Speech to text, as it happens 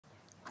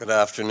Good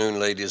afternoon,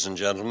 ladies and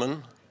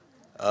gentlemen.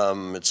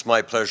 It's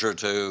my pleasure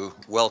to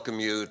welcome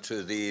you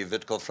to the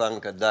Wittko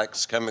Francke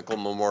Daaks-Chemical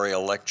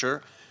Memorial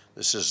Lecture.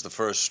 This is the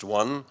first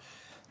one.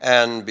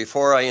 And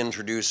before I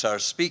introduce our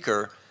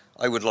speaker,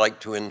 I would like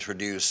to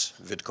introduce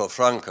Wittko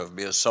Francke,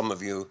 because some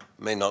of you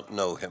may not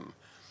know him.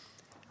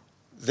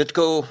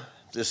 Wittko,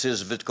 this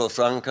is Wittko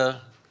Francke,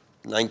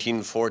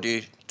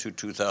 1940 to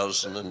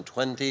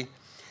 2020,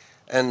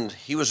 and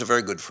he was a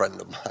very good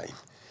friend of mine.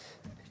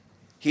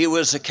 He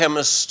was a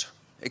chemist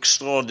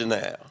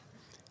extraordinaire,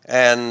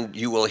 and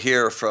you will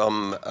hear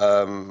from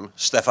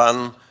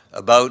Stefan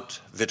about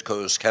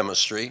Wittko's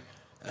chemistry,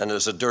 and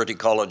as a dirt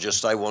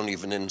ecologist, I won't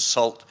even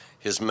insult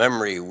his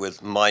memory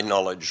with my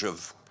knowledge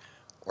of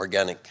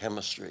organic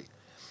chemistry.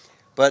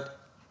 But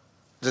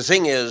the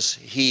thing is,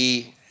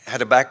 he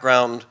had a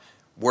background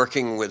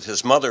working with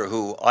his mother,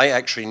 who I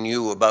actually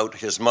knew about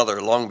his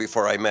mother long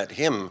before I met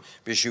him,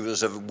 because she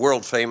was a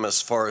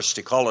world-famous forest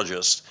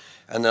ecologist.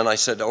 And then I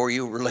said, "Oh, are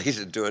you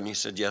related to her?" And he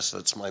said, "Yes,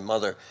 that's my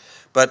mother."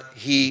 But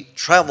he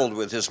traveled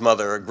with his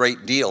mother a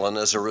great deal, and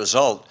as a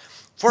result,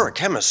 for a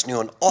chemist, knew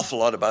an awful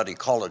lot about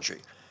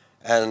ecology.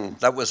 And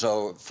that was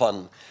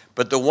fun.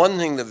 But the one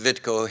thing that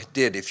Wittko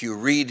did, if you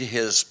read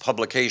his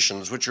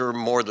publications, which are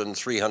more than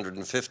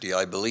 350,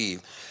 I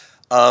believe,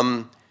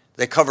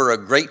 they cover a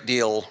great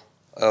deal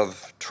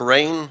of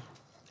terrain.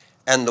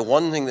 And the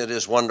one thing that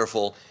is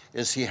wonderful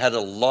is he had a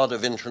lot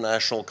of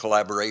international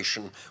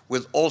collaboration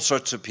with all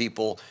sorts of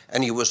people,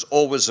 and he was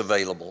always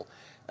available.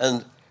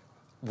 And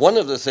one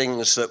of the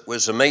things that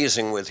was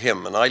amazing with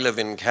him, and I live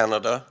in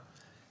Canada,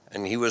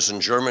 and he was in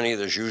Germany,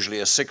 there's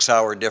usually a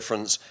 6-hour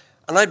difference,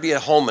 and I'd be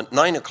at home at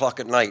 9 o'clock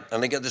at night,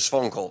 and I get this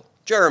phone call,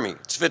 "Jeremy,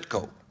 it's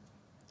Wittko."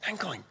 I'm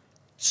going,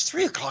 "It's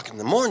 3 o'clock in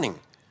the morning."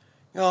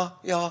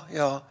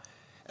 Yeah.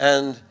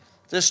 And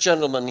this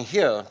gentleman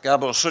here,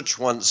 Gabor Such,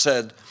 once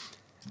said,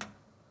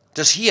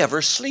 "Does he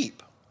ever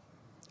sleep?"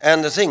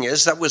 And the thing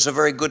is, that was a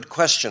very good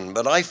question,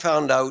 but I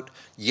found out,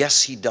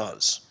 yes, he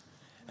does.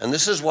 And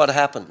this is what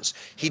happens.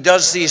 He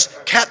does these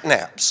cat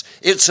naps.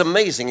 It's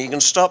amazing. He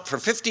can stop for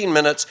 15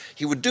 minutes.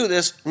 He would do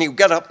this, and he would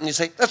get up, and he'd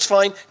say, "That's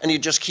fine," and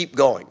he'd just keep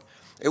going.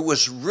 It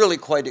was really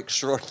quite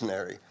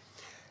extraordinary.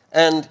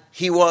 And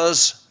he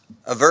was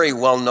a very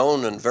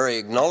well-known and very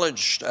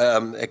acknowledged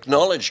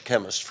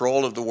chemist for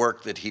all of the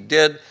work that he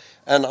did.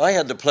 And I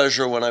had the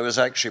pleasure, when I was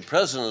actually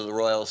president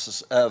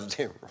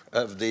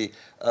of the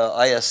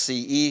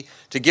ISCE,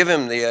 to give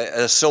him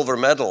a silver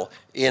medal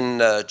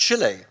in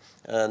Chile.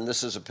 And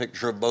this is a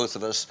picture of both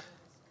of us.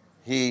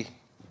 He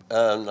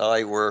and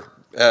I were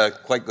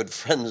quite good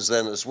friends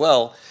then as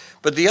well.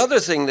 But the other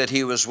thing that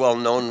he was well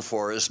known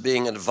for is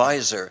being an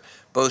advisor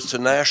both to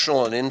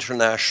national and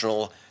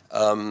international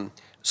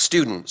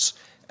students.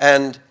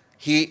 And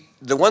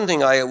the one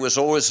thing I was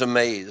always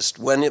amazed,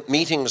 when at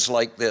meetings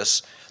like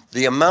this,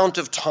 the amount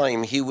of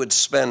time he would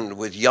spend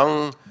with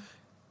young,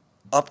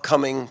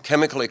 upcoming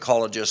chemical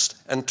ecologists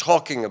and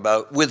talking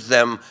with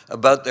them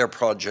about their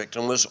project,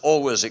 and was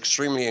always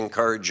extremely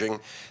encouraging.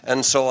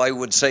 And so I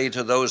would say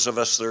to those of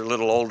us that are a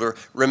little older,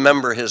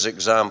 remember his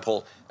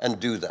example and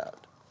do that.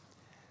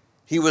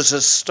 He was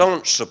a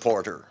staunch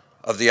supporter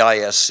of the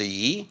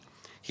ISCE.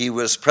 He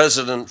was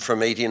president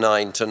from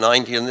 89 to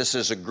 90, and this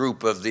is a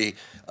group of the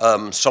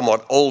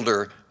somewhat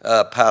older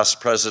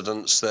past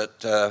presidents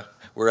that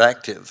were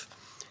active.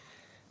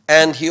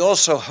 And he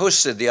also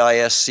hosted the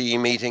ISCE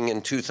meeting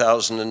in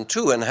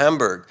 2002 in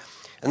Hamburg.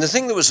 And the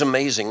thing that was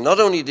amazing, not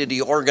only did he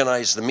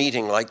organize the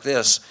meeting like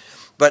this,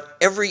 but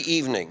every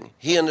evening,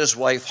 he and his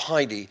wife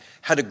Heidi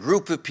had a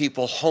group of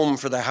people home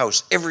for the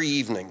house every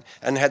evening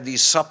and had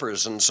these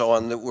suppers and so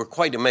on that were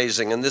quite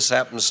amazing. And this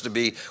happens to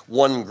be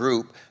one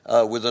group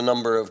with a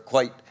number of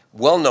quite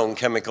well-known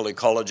chemical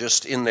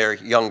ecologists in their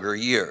younger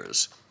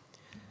years.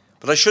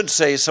 But I should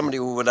say, somebody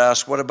would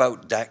ask, what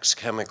about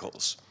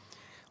Daaks-Chemicals?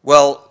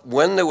 Well,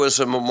 when there was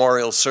a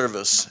memorial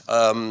service,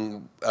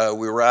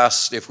 we were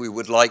asked if we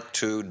would like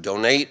to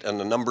donate, and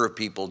a number of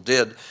people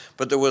did.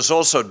 But there was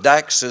also,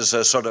 Daaks is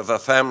a sort of a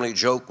family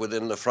joke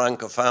within the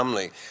Francke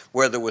family,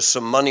 where there was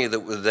some money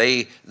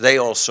that they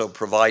also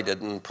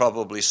provided, and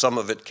probably some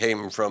of it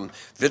came from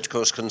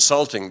Wittko's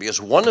consulting,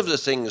 because one of the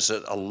things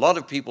that a lot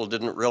of people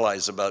didn't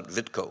realize about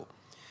Wittko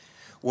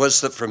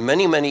was that for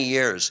many, many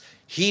years,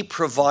 he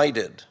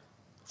provided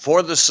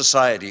for the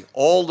society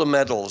all the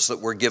medals that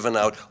were given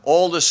out,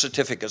 all the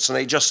certificates, and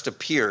they just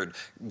appeared,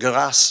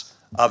 grâce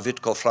à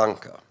Wittko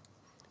Francke.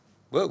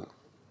 Whoa,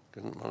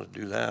 didn't want to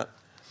do that.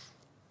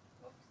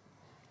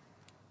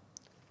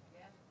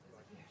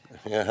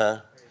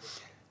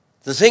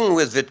 The thing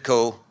with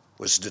Wittko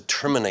was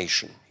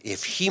determination.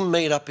 If he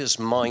made up his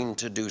mind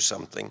to do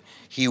something,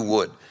 he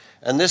would.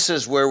 And this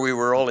is where we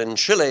were all in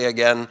Chile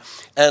again,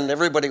 and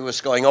everybody was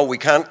going, "Oh, we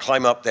can't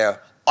climb up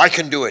there." "I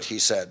can do it," he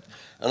said.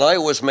 And I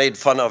always made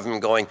fun of him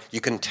going, "You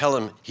can tell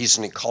him he's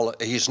not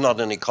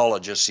an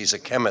ecologist, he's a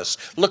chemist.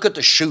 Look at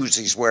the shoes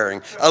he's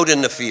wearing out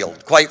in the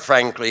field," quite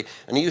frankly.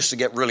 And he used to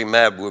get really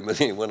mad with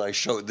me when I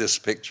showed this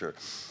picture.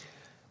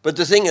 But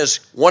the thing is,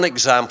 one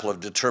example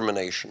of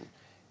determination.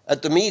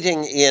 At the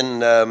meeting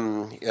in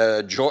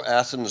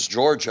Athens,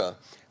 Georgia,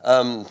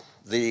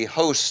 the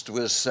host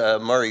was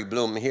Murray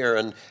Bloom here,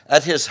 and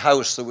at his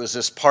house there was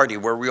this party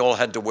where we all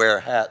had to wear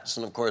hats,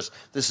 and of course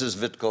this is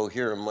Wittko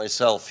here and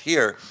myself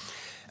here,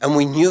 and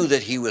we knew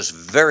that he was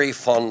very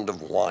fond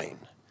of wine.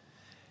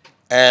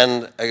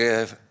 And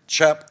a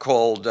chap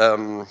called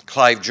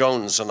Clive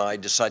Jones and I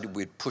decided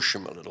we'd push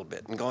him a little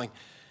bit and going,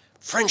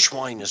 French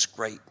wine is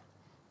great,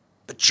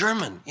 but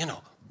German, you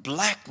know,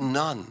 Black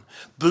Nun,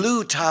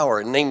 Blue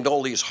Tower, named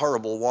all these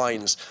horrible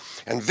wines.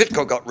 And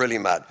Wittko got really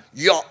mad.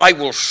 Yeah, I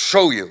will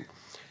show you.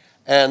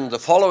 And the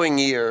following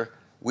year,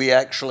 we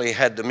actually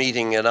had the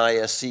meeting at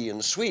ISE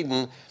in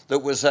Sweden that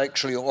was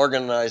actually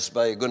organized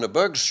by Gunnar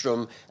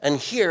Bergström. And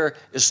here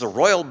is the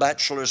Royal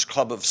Bachelors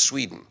Club of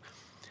Sweden.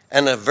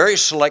 And a very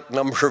select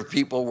number of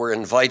people were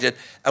invited.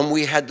 And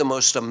we had the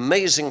most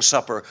amazing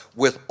supper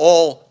with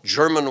all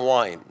German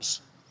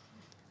wines.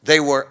 They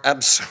were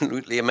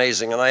absolutely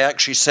amazing. And I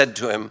actually said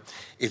to him,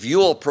 if you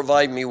will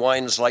provide me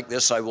wines like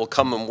this, I will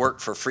come and work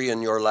for free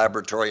in your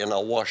laboratory and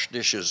I'll wash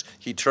dishes.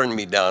 He turned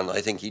me down. I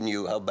think he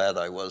knew how bad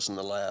I was in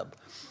the lab.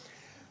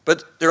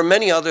 But there are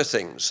many other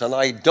things, and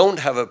I don't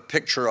have a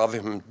picture of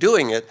him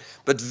doing it,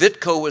 but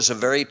Wittko was a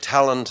very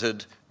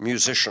talented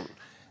musician,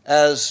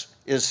 as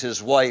is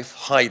his wife,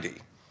 Heidi.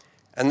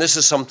 And this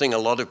is something a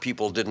lot of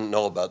people didn't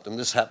know about them.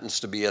 This happens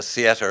to be a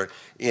theater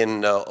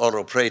in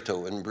Ouro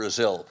Preto in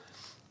Brazil.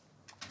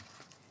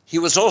 He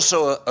was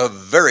also a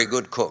very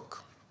good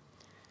cook.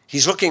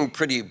 He's looking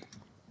pretty,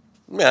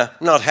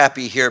 not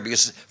happy here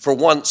because for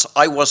once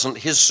I wasn't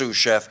his sous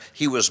chef,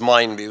 he was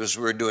mine because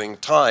we were doing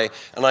Thai,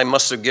 and I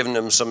must have given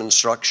him some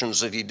instructions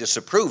that he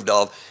disapproved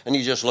of, and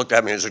he just looked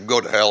at me and said,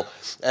 go to hell,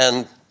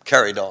 and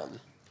carried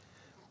on.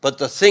 But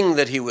the thing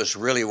that he was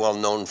really well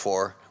known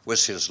for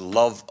was his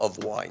love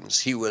of wines.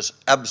 He was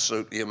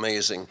absolutely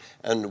amazing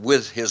and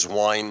with his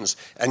wines,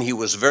 and he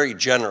was very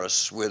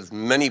generous with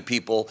many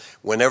people.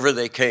 Whenever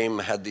they came,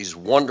 had these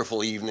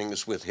wonderful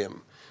evenings with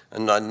him,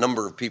 and a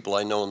number of people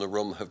I know in the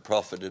room have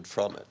profited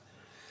from it.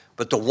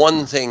 But the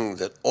one thing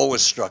that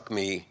always struck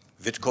me,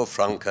 Wittko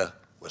Francke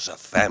was a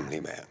family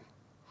man.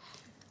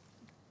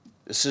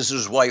 This is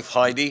his wife,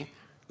 Heidi.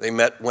 They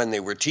met when they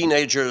were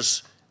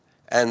teenagers,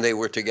 and they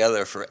were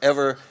together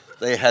forever.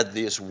 They had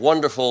these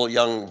wonderful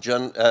young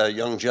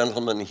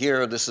gentlemen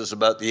here. This is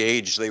about the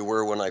age they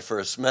were when I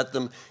first met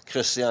them,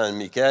 Christian and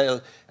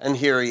McNeil. And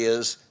here he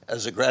is,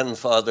 as a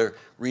grandfather,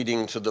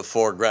 reading to the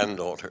 4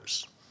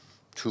 granddaughters,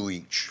 2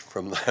 each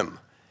from them.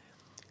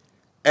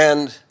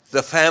 And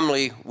the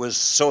family was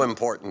so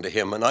important to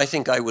him. And I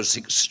think I was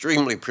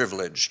extremely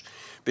privileged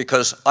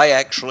because I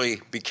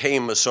actually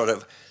became a sort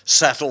of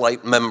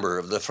satellite member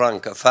of the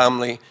Francke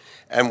family.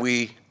 And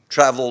we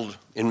traveled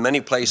in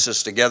many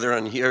places together,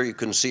 and here you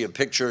can see a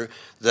picture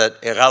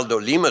that Heraldo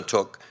Lima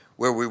took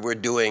where we were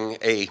doing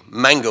a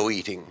mango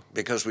eating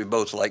because we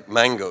both like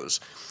mangoes.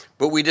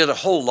 But we did a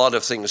whole lot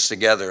of things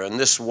together, and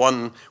this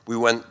one we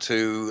went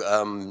to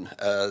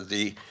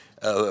the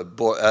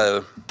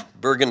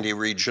Burgundy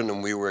region,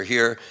 and we were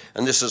here,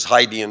 and this is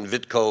Heidi and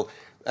Wittko,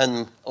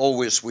 and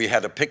always we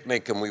had a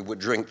picnic and we would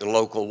drink the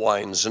local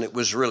wines, and it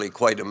was really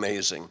quite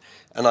amazing.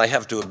 And I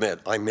have to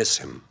admit, I miss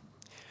him.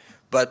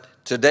 But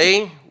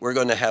today, we're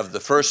going to have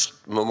the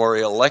first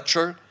memorial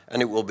lecture,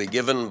 and it will be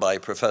given by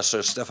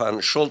Professor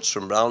Stefan Schulz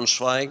from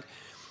Braunschweig.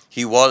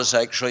 He was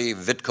actually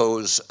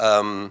Wittko's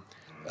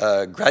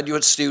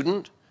graduate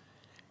student.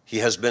 He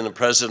has been a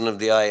president of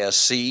the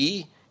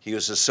ISCE. He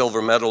was a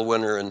silver medal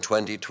winner in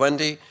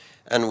 2020.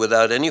 And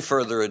without any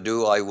further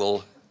ado, I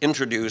will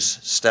introduce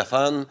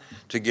Stefan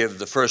to give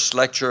the first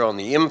lecture on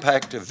the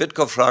impact of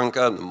Wittko Francke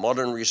on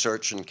modern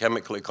research in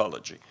chemical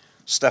ecology.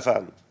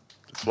 Stefan,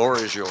 the floor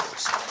is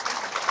yours.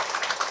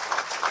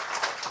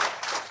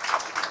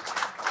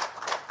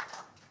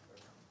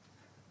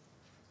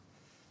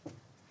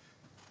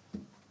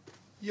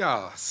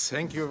 Yeah,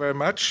 thank you very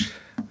much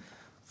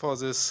for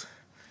this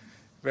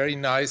very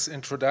nice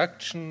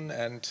introduction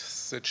and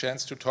the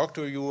chance to talk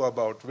to you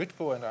about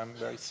Wittko, and I'm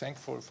very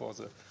thankful for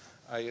the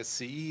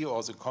ISCE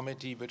or the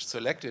committee which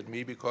selected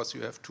me, because you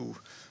have to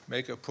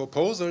make a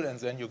proposal and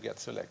then you get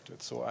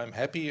selected. So I'm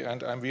happy,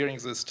 and I'm wearing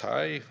this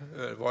tie.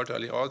 Walter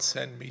Leal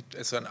sent me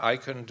as an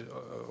item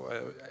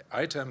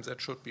that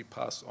should be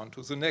passed on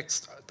to the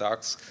next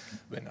Daaks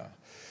winner.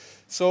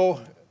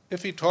 So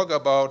if we talk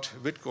about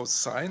Wittko's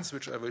science,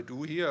 which I will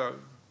do here,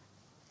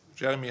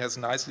 Jeremy has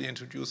nicely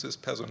introduced his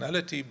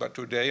personality, but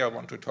today I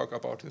want to talk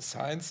about his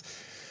science.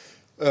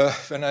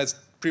 When I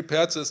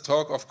prepared this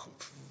talk of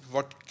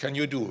what can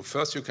you do?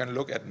 First, you can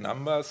look at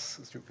numbers.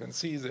 As you can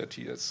see that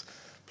he has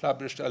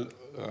published a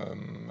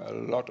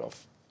lot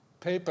of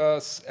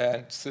papers,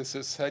 and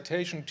this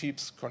citation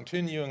keeps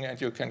continuing, and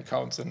you can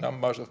count the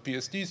numbers of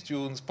PhD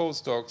students,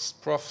 postdocs,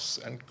 profs,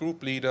 and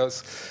group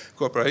leaders,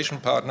 cooperation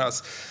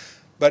partners.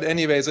 But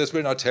anyway, this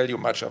will not tell you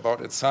much about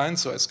its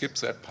science, so I skip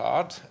that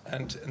part.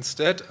 And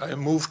instead, I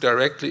move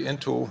directly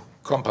into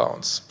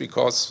compounds,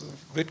 because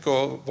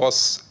Wittko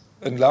was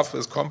in love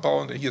with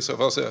compound. He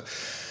was a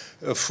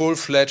a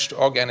full-fledged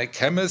organic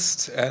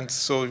chemist, and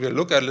so we'll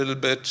look a little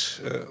bit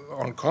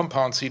on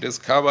compounds he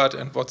discovered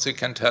and what they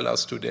can tell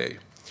us today.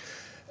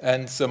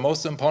 And the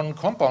most important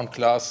compound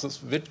classes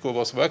Wittko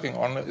was working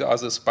on are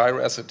the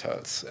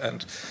spiroacetals.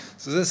 And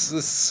so this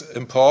is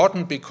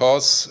important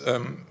because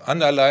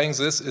underlying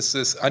this is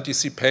this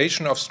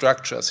anticipation of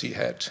structures he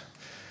had.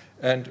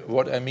 And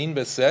what I mean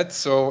with that,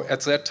 so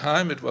at that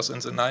time, it was in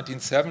the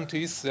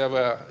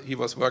 1970s, he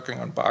was working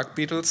on bark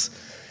beetles,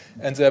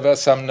 and there were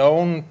some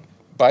known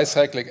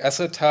bicyclic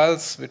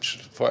acetals,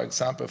 which, for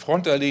example,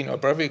 frontaline or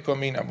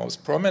brevicomine are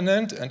most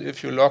prominent, and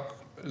if you look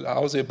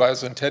how they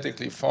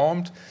biosynthetically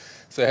formed,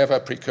 they have a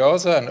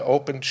precursor, an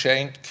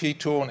open-chained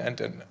ketone and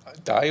a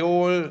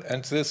diol,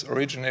 and this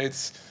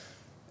originates,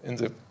 in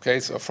the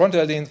case of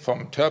frontaline,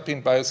 from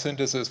terpene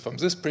biosynthesis from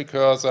this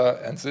precursor,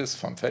 and this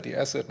from fatty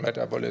acid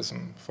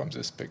metabolism from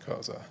this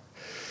precursor.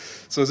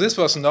 So this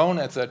was known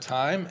at that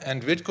time,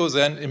 and Wittko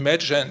then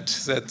imagined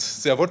that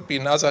there would be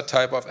another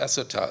type of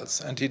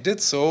acetals, and he did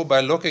so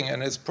by looking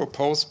at his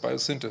proposed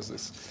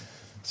biosynthesis.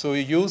 So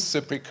he used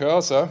the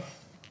precursor.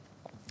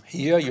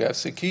 Here you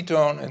have the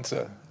ketone and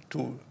the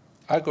two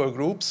alcohol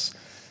groups,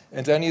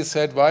 and then he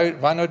said,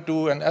 why not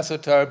do an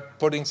acetal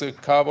putting the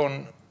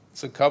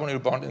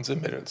carbonyl bond in the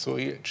middle? So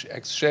he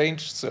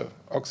exchanged the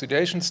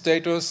oxidation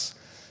status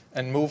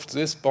and moved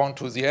this bond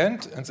to the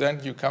end, and then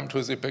you come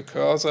to the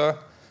precursor,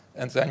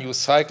 and then you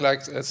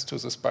cyclize this to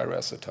the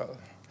spiroacetal.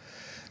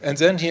 And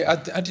then he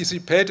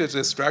anticipated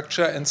the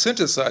structure and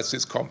synthesized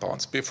these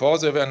compounds before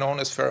they were known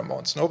as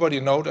pheromones. Nobody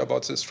knew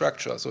about the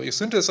structure. So he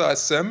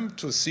synthesized them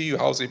to see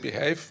how they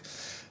behave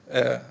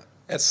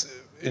as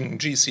in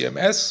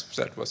GCMS,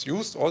 that was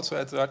used also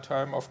at that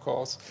time, of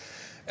course.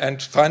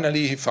 And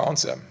finally, he found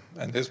them,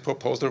 and his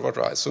proposal was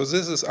right. So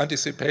this is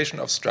anticipation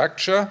of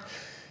structure.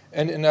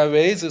 And in a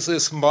way, this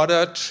is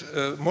monitored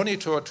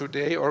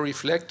today or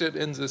reflected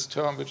in this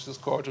term, which is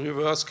called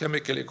reverse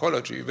chemical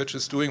ecology, which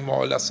is doing more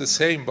or less the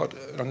same, but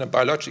on a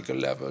biological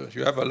level.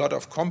 You have a lot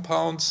of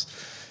compounds,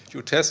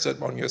 you test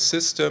it on your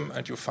system,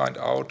 and you find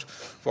out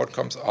what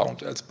comes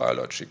out as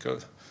biological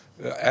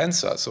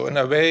answer. So in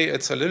a way,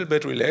 it's a little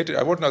bit related.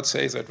 I would not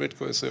say that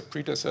Wittko is a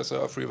predecessor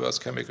of reverse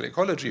chemical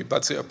ecology,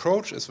 but the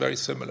approach is very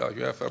similar.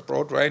 You have a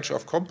broad range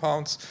of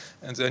compounds,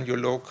 and then you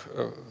look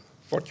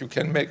what you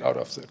can make out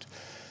of it.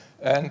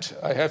 And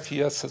I have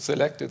here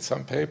selected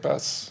some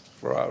papers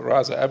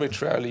rather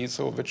arbitrarily,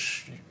 so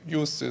which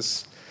use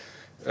this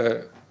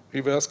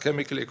reverse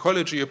chemical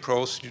ecology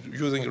approach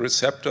using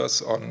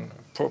receptors on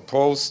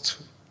proposed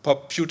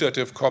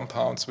putative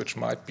compounds which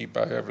might be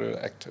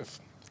behaviorally active.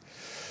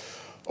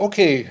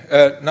 Okay,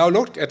 now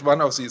look at one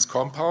of these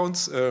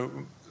compounds.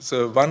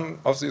 One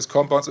of these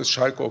compounds is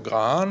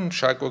chalcogran.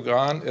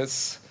 Chalcogran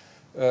is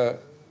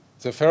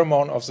the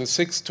pheromone of the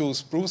six-tooth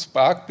spruce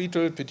bark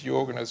beetle,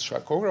 Pityogonus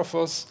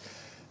chalcographus,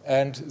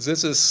 and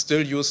this is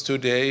still used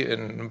today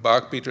in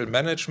bark beetle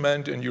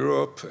management in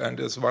Europe and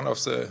is one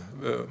of the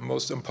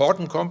most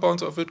important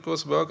compounds of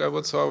Wittko's work, I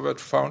would say,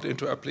 that found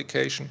into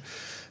application.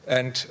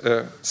 And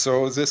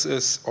so this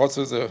is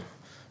also the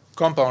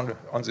compound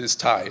on this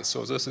tie,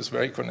 so this is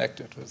very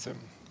connected with him.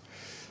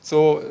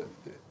 So,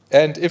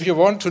 and if you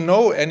want to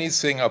know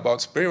anything about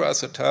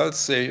spiroacetals,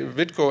 say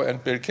Wittko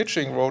and Bill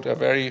Kitching wrote a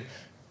very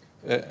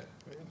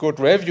good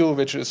review,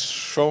 which is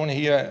shown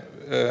here.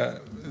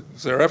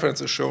 The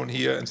reference is shown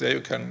here, and there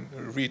you can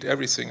read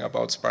everything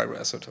about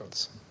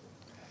spiroacetals.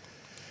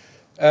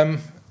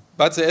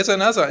 But there is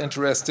another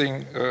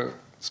interesting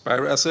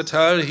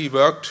spiroacetal. He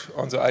worked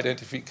on the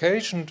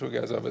identification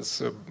together with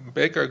the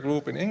Baker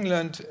Group in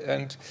England,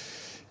 and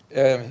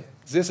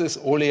this is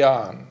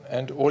olean.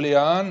 And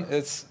olean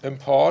is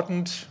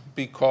important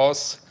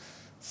because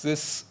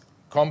this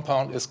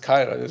compound is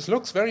chiral. It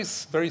looks very,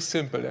 very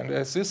simple, and it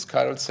has this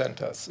chiral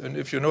centers. And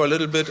if you know a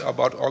little bit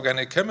about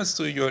organic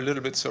chemistry, you're a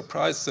little bit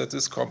surprised that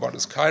this compound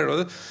is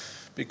chiral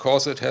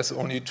because it has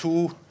only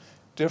two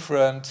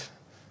different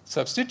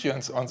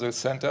substituents on the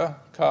center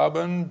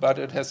carbon, but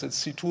it has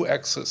its C2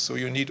 axis, so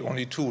you need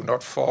only two,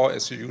 not four,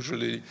 as you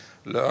usually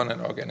learn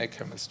in organic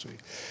chemistry.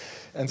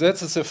 And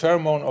that is the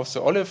pheromone of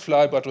the olive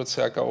fly,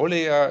 Batryocerca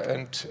olea,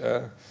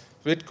 and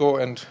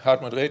Wittko and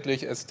Hartmut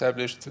Redlich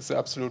established this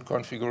absolute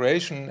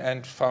configuration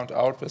and found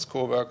out with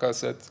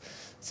co-workers that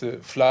the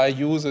fly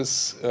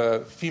uses,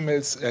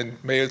 females and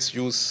males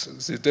use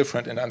the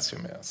different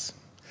enantiomers.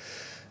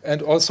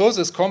 And also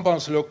these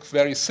compounds look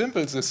very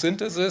simple. The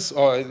synthesis,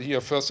 or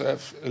here first I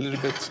have a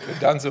little bit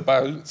done the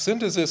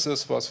biosynthesis.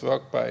 This was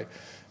work by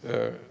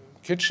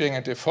Kitching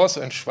and De Vos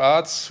and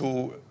Schwarz,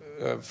 who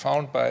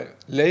found by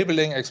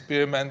labeling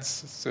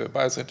experiments the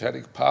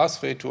biosynthetic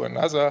pathway to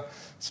another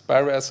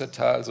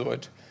spiroacetal. So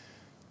it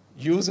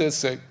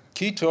uses a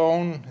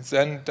ketone,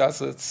 then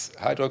does its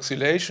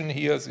hydroxylation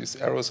here. These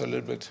arrows are a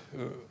little bit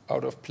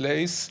out of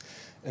place.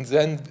 And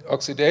then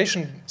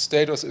oxidation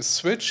status is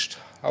switched.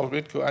 How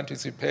Wittko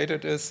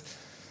anticipated is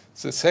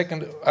the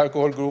second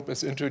alcohol group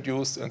is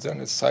introduced, and then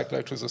it's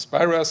cyclized to the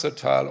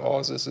spiroacetal,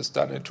 or this is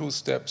done in two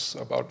steps,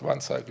 about one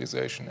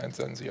cyclization and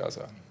then the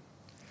other.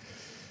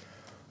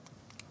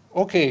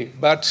 Okay,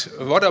 but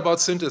what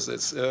about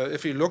synthesis?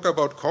 If you look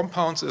about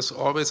compounds, it's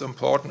always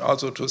important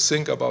also to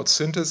think about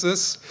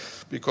synthesis,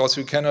 because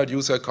you cannot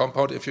use a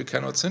compound if you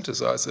cannot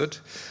synthesize it.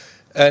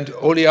 And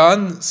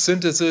olean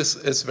synthesis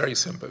is very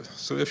simple.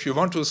 So if you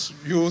want to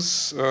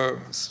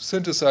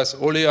synthesize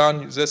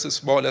olean, this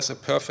is more or less a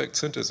perfect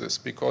synthesis,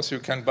 because you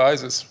can buy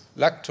this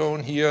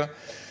lactone here,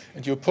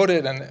 and you put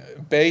it in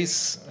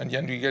base, and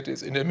then you get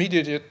this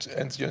intermediate,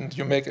 and then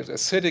you make it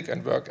acidic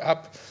and work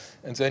up,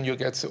 and then you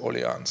get the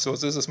olean. So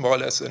this is more or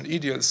less an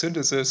ideal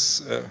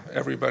synthesis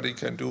everybody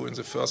can do in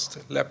the first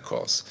lab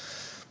course.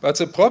 But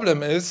the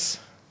problem is,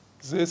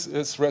 this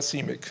is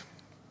racemic.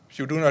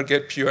 You do not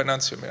get pure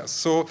enantiomers.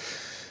 So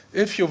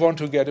if you want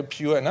to get a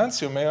pure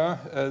enantiomer,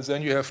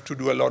 then you have to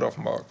do a lot of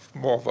more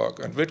work.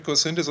 And Wittko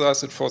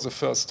synthesized it for the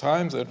first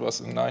time. That was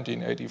in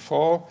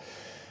 1984.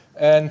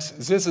 And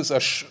this is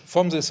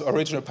from this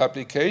original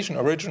publication,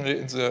 originally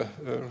in the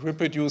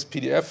reproduced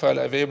PDF file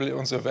available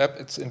on the web.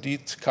 It's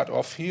indeed cut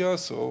off here,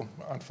 so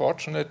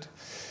unfortunate.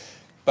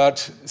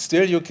 But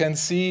still you can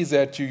see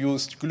that you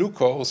used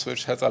glucose,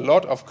 which has a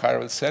lot of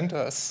chiral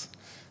centers.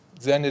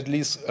 Then it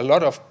leaves a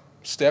lot of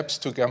steps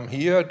to come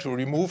here to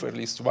remove at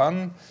least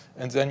one,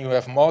 and then you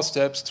have more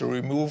steps to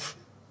remove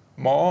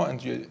more,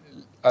 and you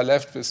are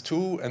left with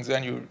two, and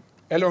then you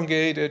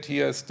elongate it.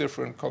 Here's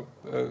different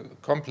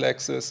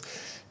complexes,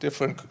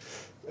 different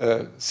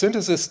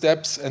synthesis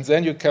steps, and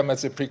then you come at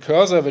the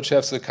precursor, which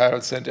has the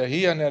chiral center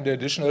here, and an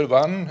additional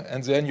one,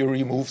 and then you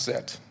remove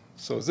that.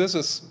 So this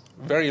is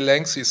very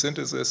lengthy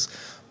synthesis,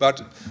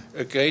 but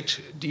a great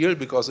deal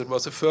because it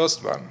was the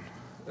first one.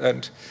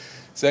 And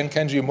then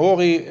Kenji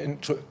Mori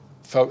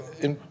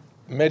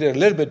made it a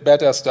little bit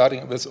better,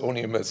 starting with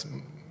only with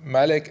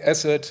malic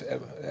acid,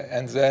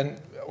 and then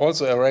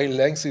also a very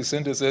lengthy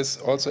synthesis,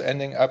 also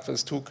ending up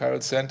with two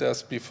chiral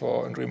centers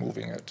before and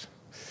removing it.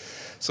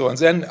 So, and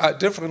then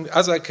different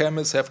other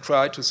chemists have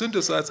tried to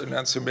synthesize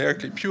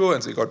enantiomerically pure,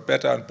 and they got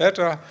better and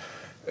better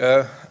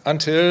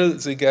until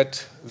they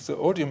get the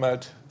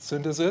ultimate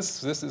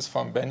synthesis. This is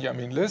from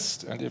Benjamin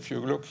List, and if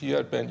you look here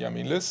at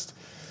Benjamin List,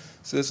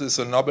 this is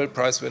a Nobel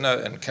Prize winner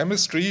in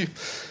chemistry,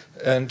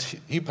 and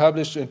he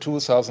published in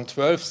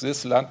 2012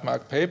 this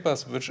landmark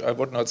papers, which I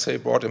would not say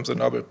brought him the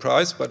Nobel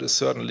Prize, but is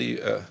certainly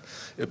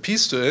a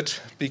piece to it,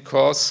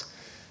 because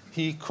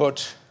he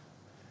could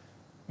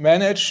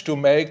manage to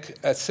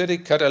make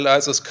acidic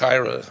catalysis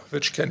chiral,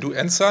 which can do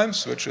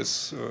enzymes, which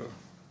is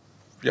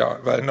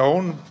well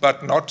known,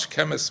 but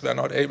chemists were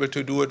not able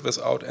to do it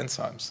without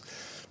enzymes.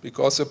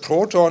 Because the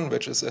proton,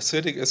 which is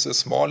acidic, is the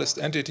smallest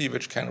entity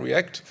which can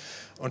react.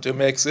 And to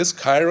make this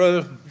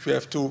chiral, you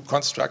have to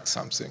construct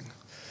something.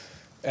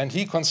 And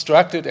he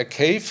constructed a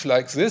cave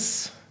like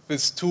this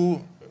with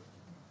two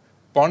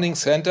bonding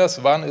centers.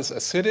 One is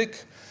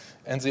acidic,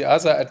 and the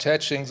other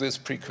attaching these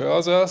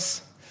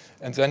precursors.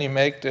 And then you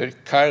make the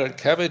chiral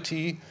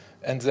cavity,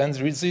 and then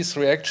this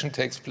reaction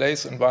takes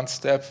place in one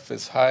step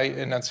with high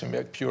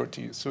enantiomeric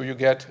purity. So you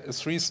get a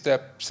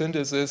three-step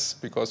synthesis,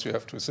 because you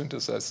have to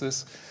synthesize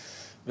this,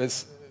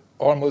 with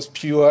almost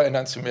pure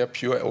enantiomer,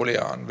 pure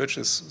olean, which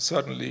is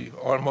certainly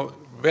almost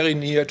very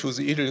near to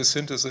the ideal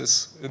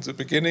synthesis in the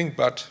beginning,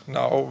 but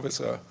now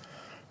with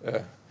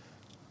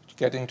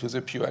getting to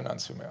the pure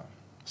enantiomer.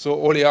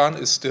 So olean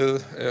is still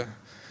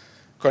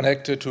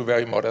connected to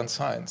very modern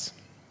science.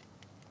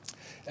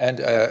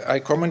 And I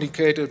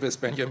communicated with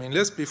Benjamin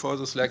List before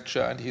this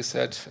lecture, and he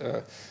said,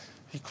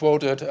 he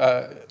quoted,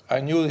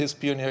 I knew his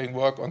pioneering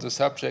work on the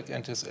subject,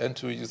 and his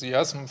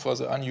enthusiasm for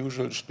the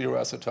unusual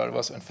spiroacetal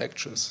was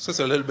infectious. This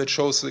a little bit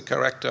shows the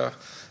character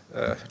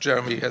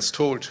Jeremy has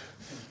told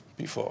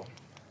before.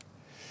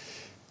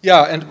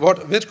 Yeah, and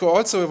what Wittko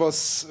also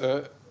was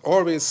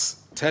always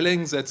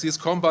telling, that these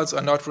compounds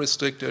are not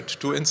restricted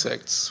to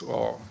insects,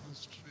 or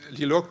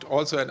he looked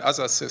also at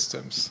other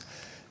systems.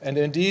 And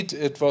indeed,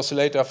 it was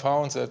later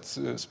found that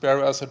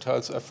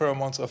spiroacetals are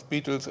pheromones of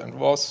beetles and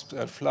wasps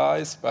and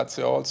flies, but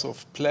there are also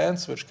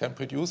plants which can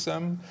produce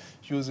them,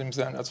 using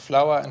them as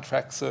flower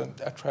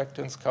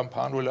attractants,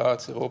 campanula,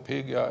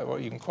 ceropegia, or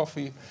even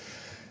coffee.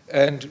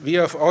 And we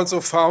have also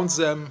found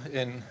them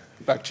in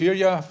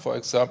bacteria, for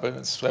example,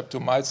 in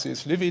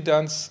Streptomyces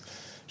lividans.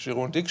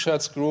 Jeroen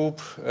Dikschat's group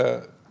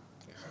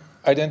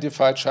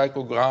identified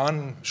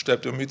Chalcogran.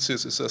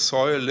 Streptomyces is a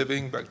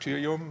soil-living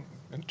bacterium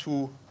in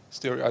two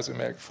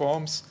stereoisomeric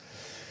forms.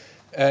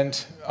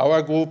 And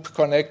our group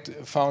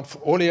found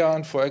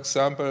olean, for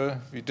example.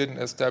 We didn't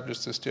establish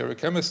the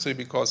stereochemistry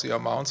because the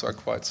amounts are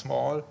quite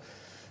small.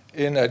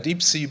 In a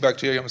deep-sea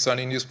bacterium,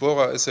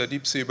 Salinispora is a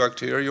deep-sea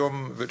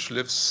bacterium which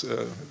lives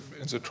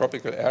in the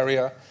tropical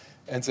area,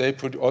 and they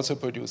also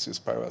produce these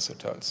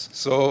spiroacetals.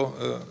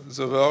 So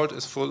the world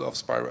is full of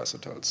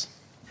spiroacetals.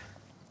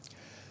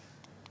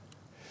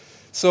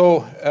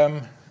 So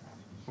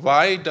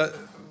why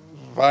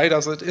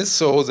does it is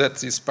so that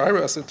these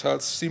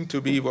spiroacetals seem to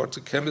be what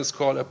the chemists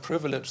call a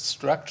privileged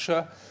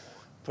structure?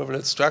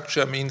 Privileged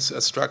structure means a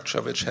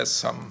structure which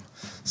has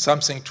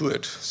something to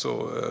it.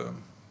 So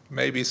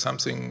maybe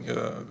something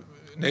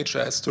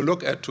nature has to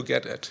look at to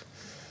get it.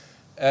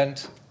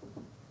 And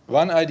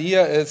one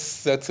idea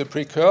is that the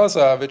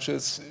precursor, which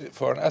is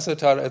for an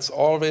acetal, it's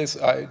always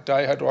a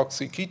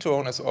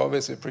dihydroxyketone, is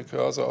always a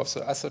precursor of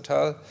the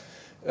acetal,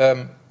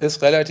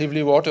 is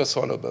relatively water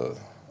soluble,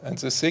 and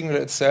the signal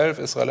itself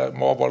is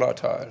more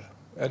volatile.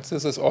 And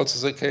this is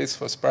also the case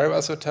for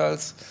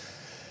spiroacetals.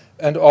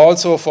 And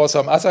also for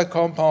some other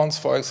compounds,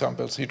 for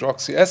example,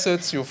 hydroxy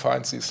acids, you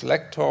find these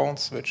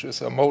lactones, which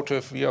is a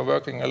motif we are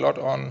working a lot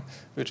on,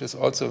 which is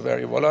also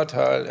very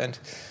volatile. And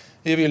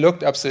here we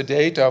looked up the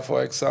data,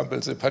 for example,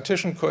 the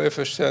partition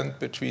coefficient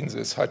between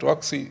this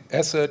hydroxy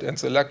acid and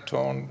the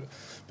lactone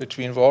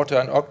between water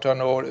and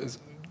octanol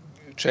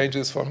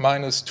changes from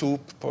 -2 to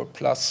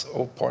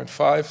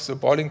 +0.5. The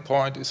boiling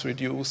point is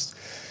reduced,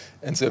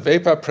 and the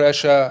vapor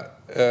pressure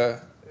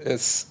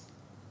is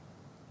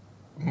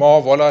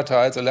more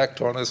volatile. The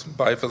lactone is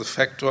by the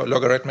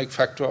logarithmic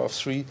factor of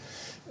 3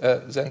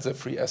 than the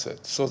free acid.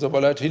 So the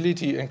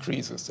volatility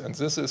increases, and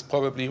this is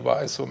probably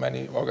why so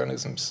many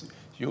organisms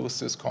use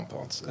these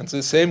compounds. And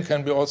the same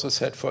can be also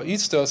said for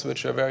esters,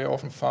 which are very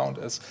often found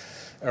as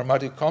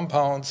aromatic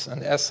compounds.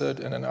 An acid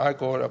and an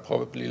alcohol are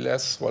probably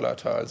less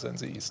volatile than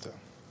the ester.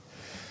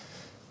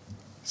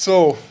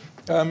 So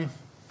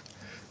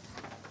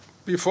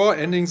before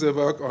ending the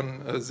work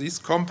on these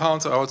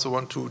compounds, I also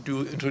want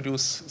to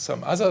introduce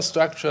some other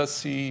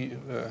structures he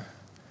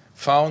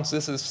found.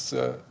 This is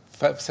the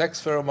sex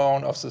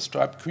pheromone of the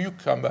striped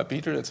cucumber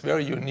beetle. It's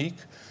very unique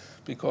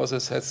because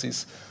it has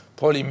this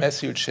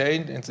polymethyl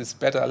chain in this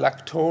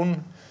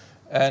beta-lactone.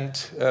 And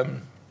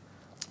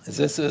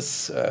this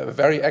is a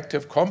very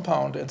active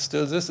compound. And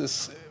still this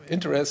is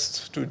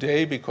interest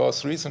today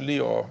because recently,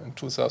 or in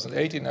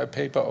 2018, a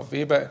paper of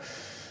Weber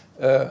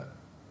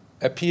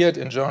appeared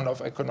in Journal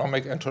of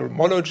Economic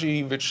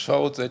Entomology, which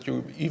showed that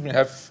you even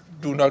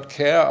do not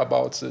care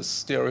about the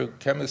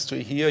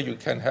stereochemistry here. You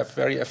can have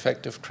very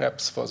effective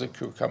traps for the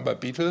cucumber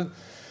beetle.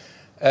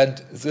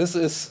 And this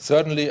is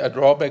certainly a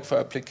drawback for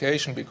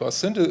application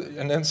because an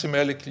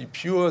enzymatically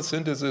pure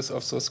synthesis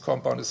of this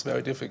compound is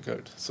very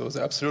difficult. So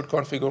the absolute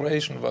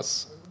configuration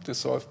was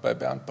dissolved by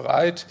Bernd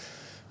Breit,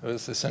 who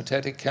is a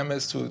synthetic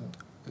chemist who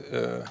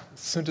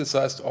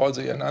synthesized all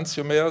the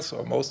enantiomers,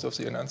 or most of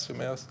the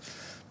enantiomers.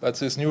 But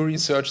this new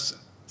research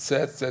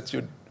says that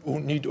you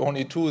need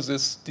only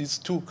these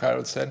two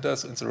chiral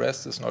centers, and the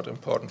rest is not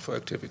important for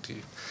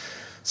activity.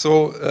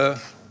 So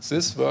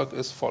this work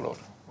is followed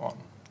on.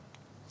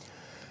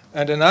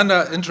 And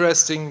another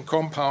interesting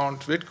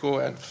compound Wittko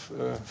and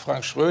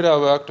Frank Schröder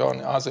worked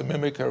on are the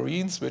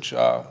mimicarines, which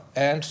are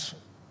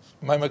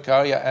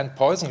mimicaria and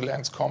poison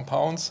glands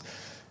compounds.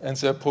 And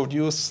they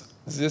produce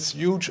this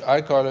huge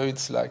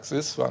alkaloids like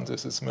this one.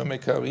 This is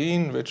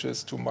mimicarine, which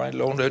is, to my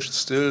knowledge,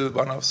 still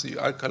one of the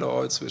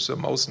alkaloids with the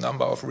most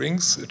number of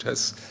rings. It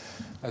has,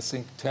 I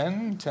think,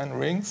 10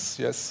 rings.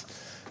 Yes,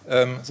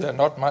 there are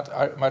not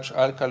much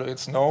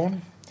alkaloids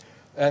known.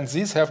 And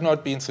these have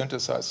not been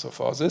synthesized so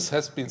far. This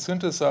has been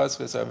synthesized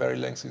with a very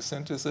lengthy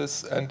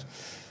synthesis. And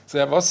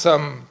there was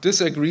some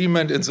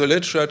disagreement in the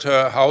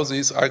literature how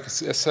these,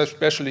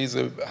 especially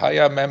the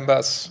higher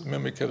members,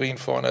 mimicarine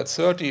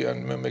 430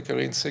 and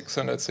mimicarine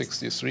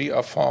 663,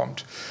 are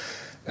formed.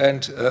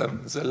 And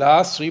the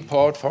last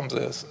report from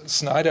the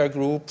Snyder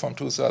group from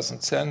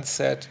 2010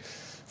 said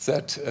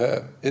that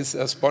is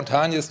a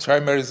spontaneous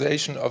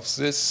trimerization of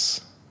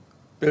these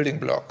building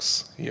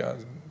blocks here.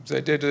 They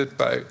did it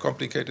by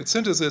complicated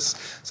synthesis.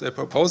 They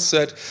proposed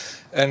that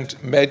and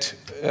made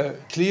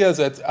clear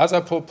that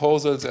other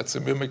proposals, that the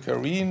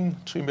mimicarine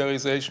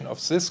trimerization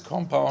of this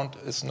compound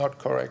is not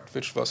correct,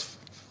 which was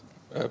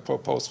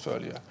proposed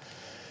earlier.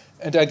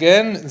 And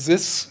again,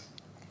 this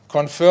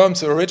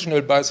confirms the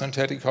original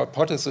biosynthetic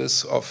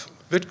hypothesis of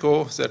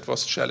Wittko that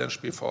was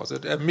challenged before.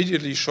 That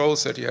immediately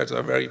shows that he had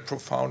a very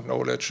profound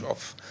knowledge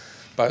of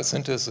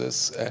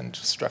biosynthesis and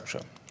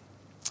structure.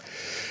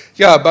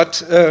 Yeah,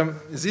 but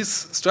this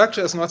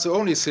structure is not the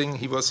only thing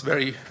he was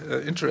very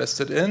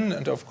interested in,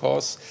 and of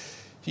course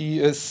he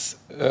was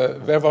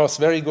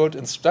very good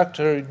in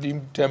structure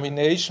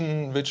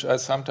determination, which I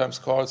sometimes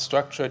call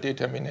structure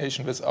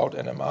determination without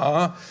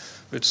NMR,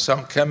 which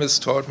some chemists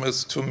told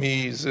to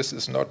me this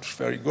is not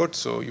very good,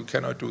 so you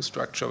cannot do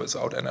structure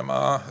without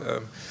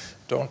NMR.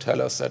 Don't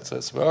tell us that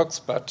this works,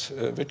 but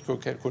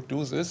Wittko could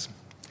do this.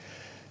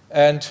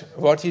 And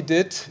what he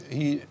did,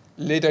 he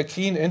laid a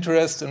keen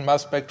interest in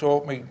mass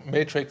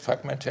spectrometric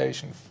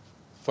fragmentation.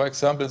 For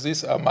example,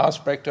 these are mass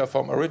spectra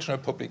from original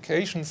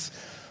publications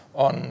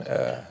on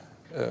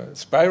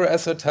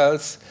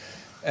spiroacetals,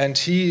 and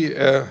he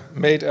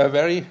made a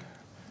very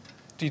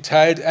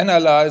detailed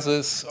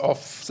analysis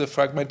of the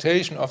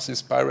fragmentation of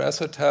these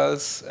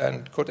spiroacetals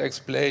and could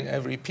explain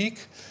every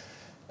peak.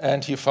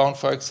 And he found,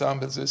 for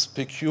example, this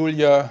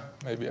peculiar,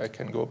 maybe I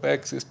can go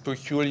back, this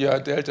peculiar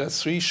delta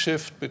 3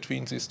 shift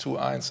between these two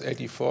ions,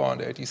 84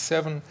 and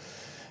 87.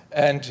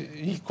 And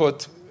he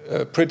could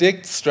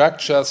predict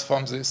structures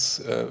from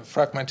this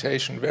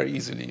fragmentation very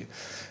easily.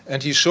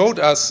 And he showed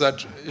us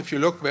that if you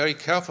look very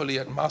carefully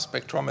at mass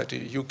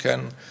spectrometry, you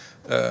can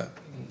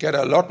get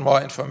a lot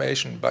more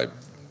information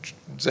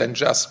than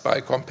just by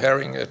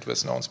comparing it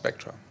with known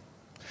spectra.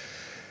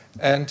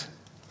 And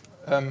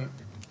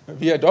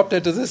we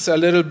adopted this a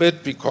little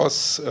bit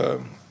because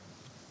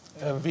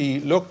we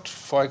looked,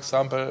 for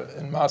example,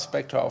 in mass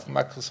spectra of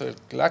macrocyclic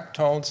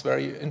lactones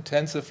very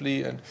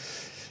intensively and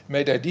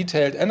made a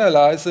detailed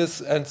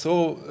analysis. And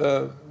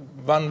so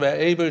one were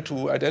able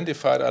to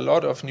identify a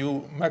lot of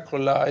new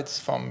macrolides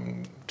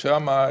from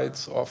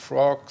termites or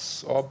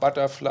frogs or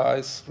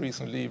butterflies,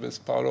 recently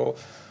with Paulo,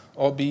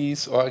 or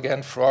bees, or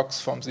again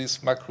frogs from these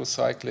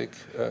macrocyclic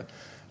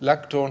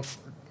lactone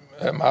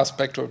mass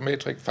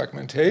spectrometric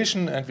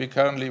fragmentation. And we're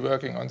currently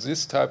working on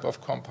this type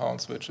of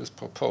compounds which is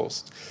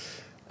proposed.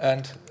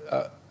 And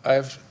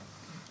I've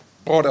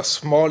brought a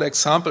small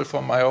example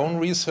from my own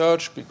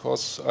research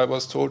because I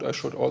was told I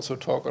should also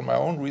talk on my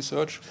own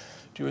research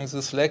during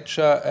this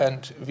lecture.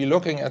 And we're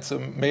looking at the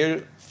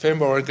male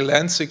femoral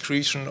gland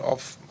secretion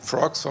of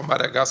frogs from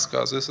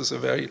Madagascar. This is a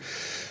very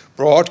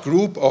broad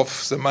group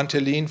of the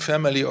Manteline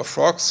family of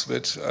frogs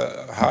with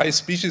high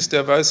species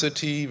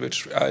diversity,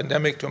 which are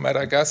endemic to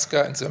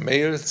Madagascar, and the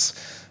males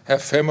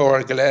have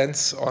femoral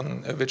glands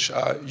which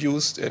are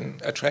used in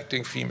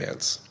attracting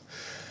females.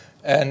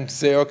 And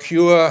they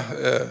occur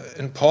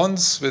in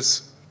ponds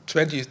with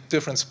 20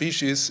 different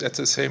species at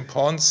the same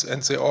ponds,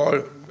 and they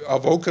all are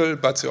vocal,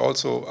 but they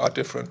also are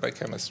different by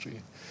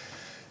chemistry.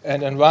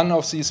 And in one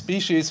of these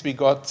species we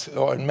got,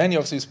 or in many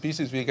of these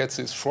species we get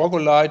this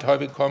frogolite, how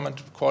we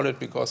call it,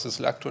 because this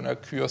lactone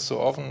occurs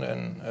so often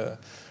in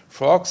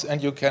frogs,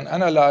 and you can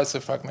analyze the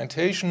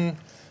fragmentation,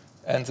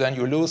 and then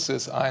you lose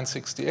this iron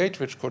 68,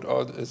 which could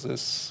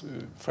this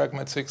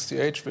fragment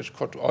 68, which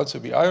could also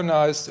be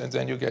ionized, and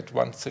then you get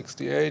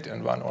 168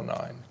 and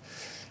 109.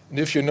 And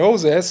if you know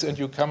this and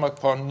you come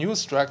upon new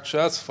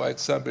structures, for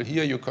example,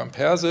 here you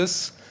compare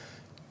this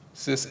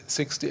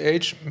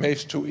 68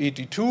 moves to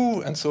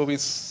 82, and so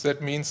that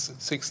means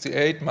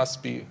 68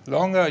 must be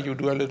longer. You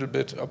do a little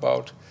bit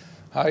about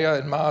higher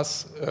in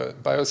mass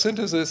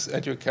biosynthesis,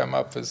 and you come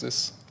up with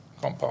this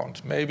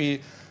compound.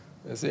 Maybe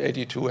the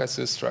 82 has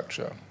this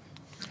structure.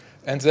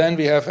 And then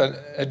we have an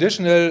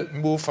additional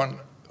move from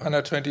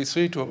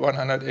 123 to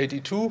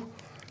 182,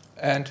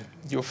 and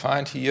you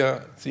find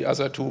here the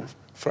other two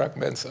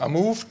fragments are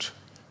moved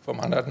from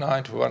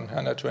 109 to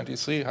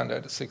 123,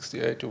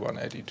 168 to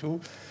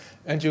 182.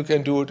 And you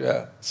can do it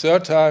a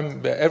third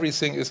time where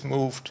everything is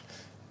moved,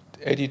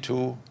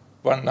 82,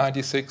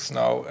 196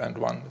 now, and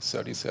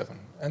 137.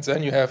 And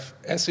then you have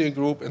acyl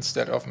group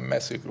instead of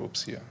methyl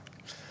groups here.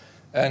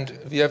 And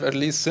we have at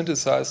least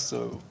synthesized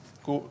the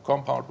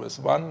compound with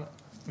one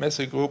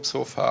methyl group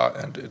so far,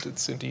 and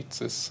it's indeed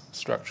this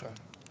structure.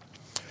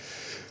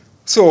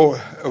 So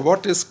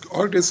what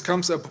all this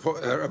comes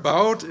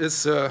about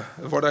is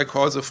what I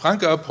call the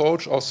Francke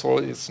approach. Also,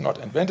 it's not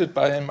invented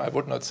by him. I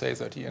would not say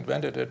that he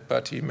invented it,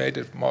 but he made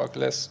it more or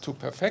less to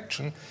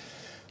perfection.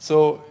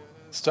 So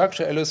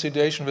structure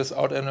elucidation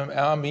without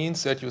NMR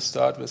means that you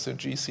start with the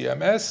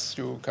GCMS,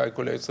 you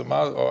calculate the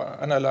mass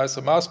or analyze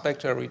the mass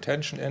spectra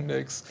retention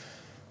index,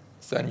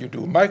 then you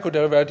do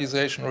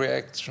microderivatization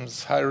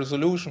reactions, high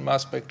resolution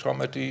mass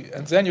spectrometry,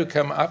 and then you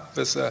come up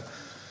with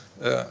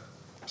a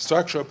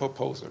structural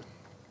proposal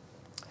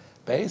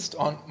based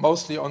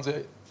mostly on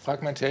the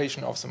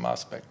fragmentation of the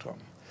mass spectrum.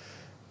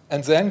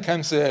 And then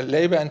comes the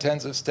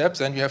labor-intensive steps,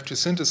 and you have to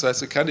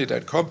synthesize the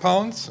candidate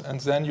compounds, and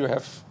then you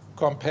have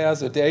compare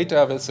the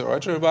data with the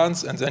original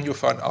ones, and then you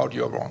find out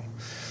you're wrong.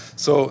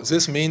 So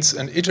this means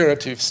an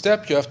iterative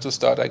step, you have to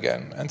start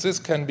again. And this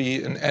can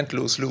be an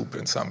endless loop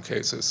in some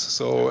cases.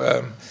 So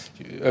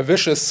a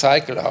vicious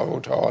cycle, I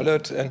would call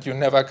it, and you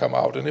never come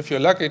out. And if you're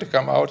lucky to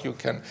come out, you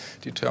can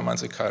determine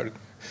the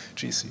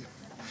GC.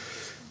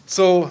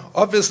 So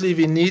obviously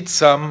we need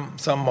some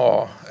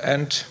more.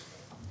 And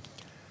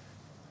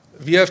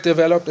we have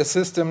developed a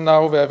system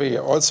now where we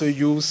also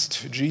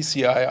used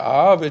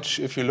GCIR, which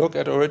if you look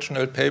at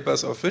original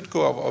papers of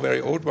Wittko, a very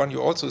old one,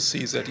 you also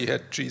see that he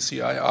had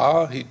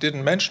GCIR. He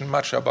didn't mention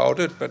much about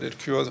it, but it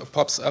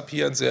pops up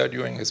here and there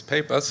during his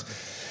papers.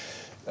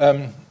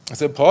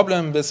 The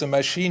problem with the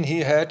machine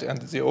he had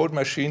and the old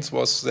machines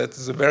was that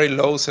the very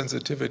low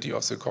sensitivity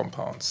of the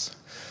compounds.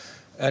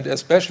 And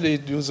especially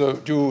due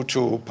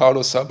to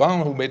Paulo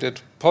Saban, who made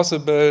it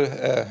possible,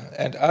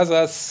 and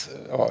others,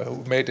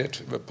 who made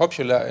it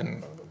popular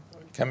in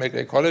chemical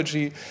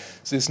ecology,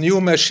 these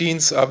new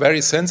machines are very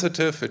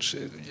sensitive, which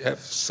have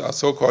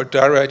so-called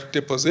direct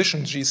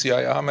deposition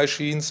GCIR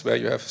machines, where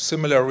you have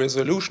similar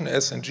resolution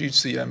as in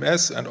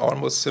GCMS and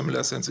almost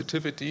similar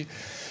sensitivity.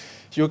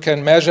 You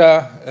can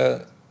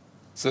measure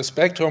the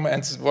spectrum,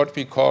 and what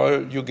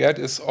you get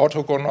is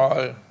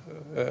orthogonal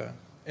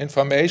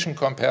information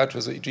compared to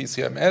the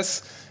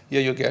GCMS.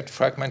 Here you get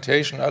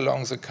fragmentation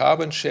along the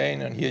carbon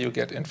chain, and here you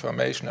get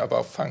information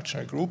about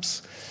functional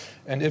groups.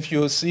 And if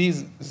you see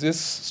this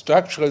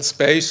structural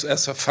space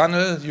as a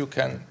funnel, you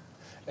can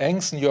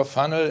lengthen your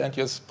funnel and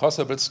your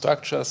possible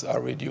structures are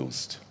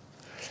reduced.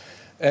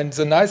 And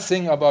the nice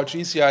thing about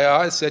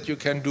GCIR is that you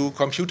can do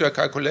computer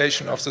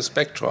calculation of the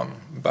spectrum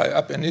by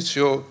ab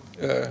initio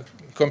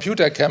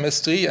computer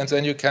chemistry, and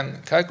then you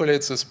can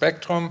calculate the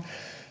spectrum.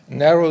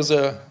 narrow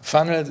the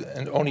funnel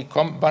and only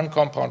one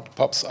compound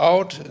pops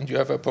out, and you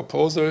have a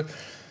proposal,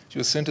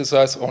 you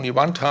synthesize only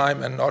one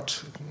time and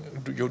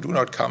you do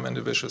not come in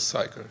a vicious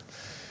cycle.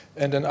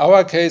 And in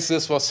our case,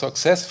 this was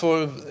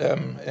successful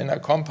in a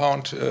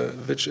compound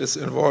which is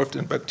involved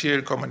in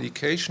bacterial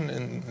communication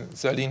in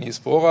Salini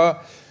spora.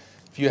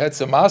 If you had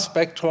the mass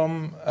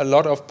spectrum, a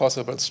lot of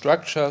possible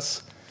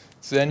structures,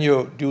 then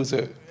you do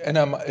the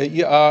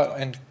ER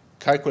and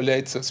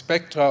calculate the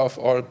spectra of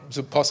all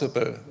the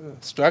possible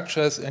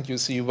structures, and you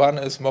see one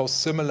is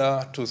most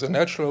similar to the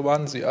natural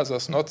one, the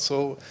others not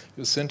so.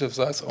 You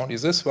synthesize only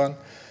this one,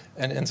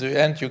 and in the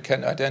end, you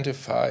can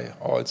identify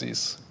all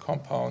these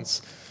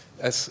compounds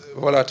as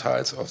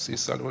volatiles of the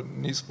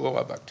Salini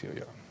spora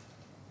bacteria.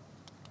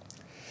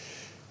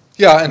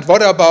 Yeah, and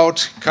what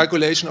about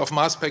calculation of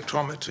mass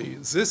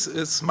spectrometry? This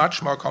is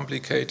much more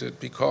complicated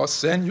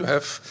because then you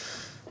have,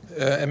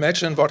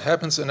 imagine what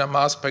happens in a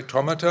mass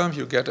spectrometer.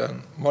 You get a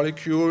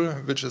molecule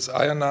which is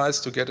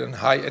ionized to get a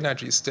high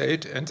energy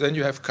state, and then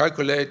you have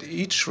calculate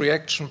each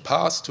reaction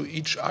path to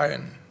each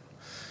ion.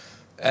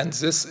 And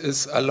this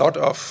is a lot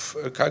of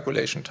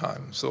calculation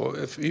time. So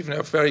if even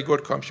have very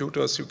good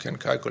computers, you can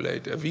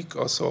calculate a week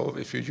or so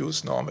if you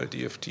use normal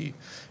DFT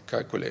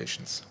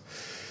calculations.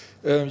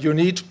 You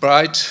need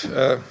bright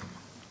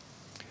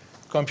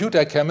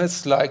computer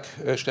chemists like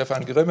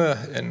Stefan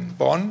Grimme in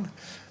Bonn,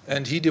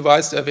 and he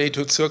devised a way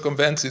to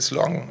circumvent these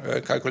long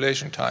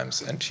calculation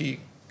times. And he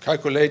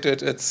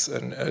calculated it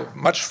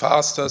much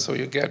faster, so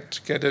you get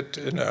it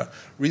in a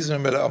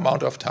reasonable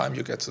amount of time,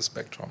 you get the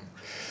spectrum.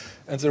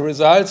 And the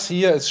results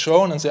here is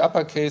shown in the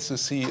upper case. You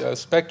see a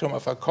spectrum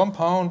of a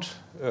compound,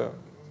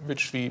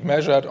 which we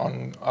measured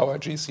on our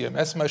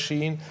GCMS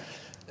machine.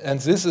 And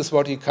this is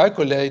what he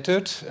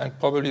calculated, and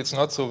probably it's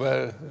not so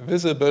well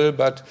visible,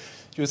 but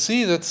you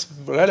see that's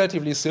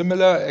relatively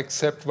similar,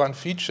 except one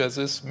feature.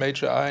 This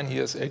major ion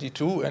here is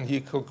 82, and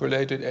he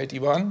calculated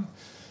 81.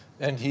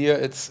 And here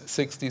it's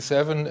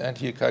 67, and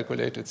he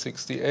calculated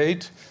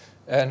 68.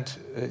 And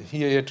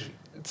here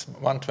it's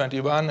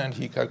 121, and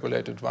he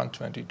calculated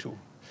 122.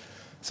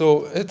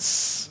 So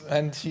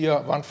and here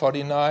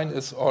 149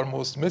 is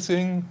almost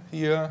missing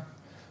here,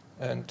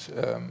 and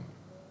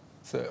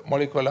the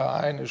molecular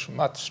ion is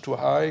much too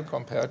high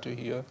compared to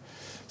here.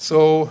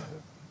 So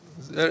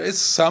there is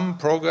some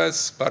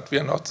progress, but we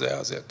are not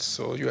there yet.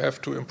 So you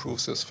have to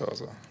improve this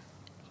further.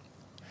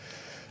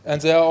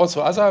 And there are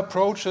also other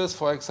approaches,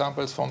 for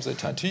example, from the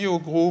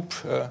Tantillo group,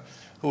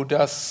 who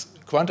does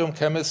quantum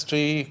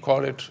chemistry,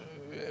 call it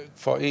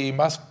for E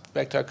mass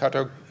spectra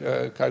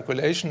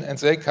calculation, and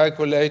they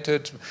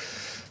calculated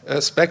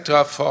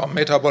spectra for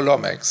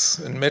metabolomics.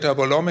 In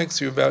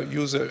metabolomics, you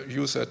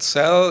use a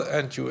cell,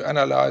 and you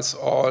analyze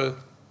all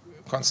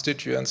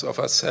constituents of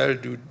a cell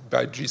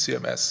by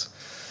GCMS.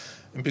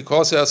 And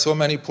because there are so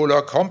many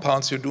polar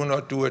compounds, you do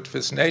not do it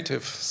with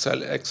native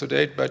cell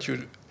exudate, but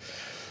you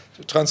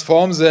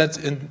transform that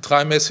in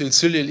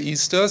trimethylsilyl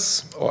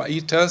esters or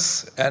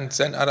ethers, and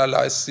then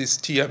analyze these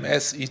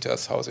TMS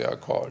ethers, how they are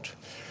called.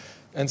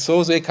 And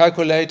so they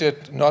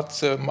calculated not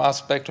the mass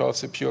spectra of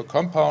the pure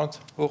compound,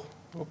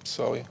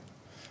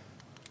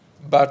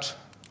 but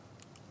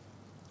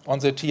on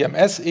the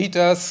TMS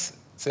ethers,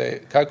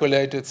 they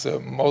calculated the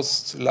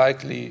most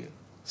likely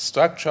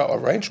structure or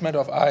arrangement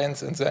of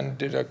ions, and then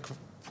did a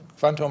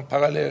quantum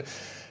parallel,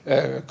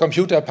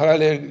 computer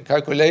parallel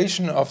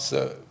calculation of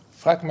the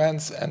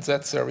fragments, and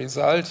that's the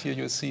result. Here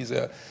you see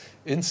the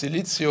in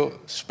silicio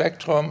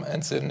spectrum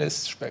and the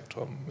NIST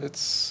spectrum.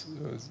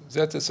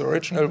 That is the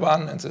original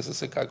one, and this is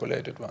the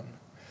calculated one.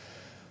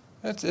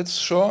 It's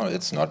sure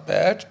it's not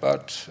bad,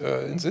 but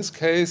in this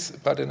case,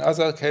 but in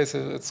other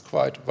cases, it's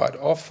quite wide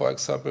off. For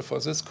example, for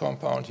this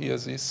compound here,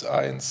 these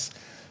ions,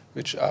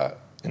 which are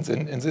in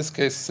this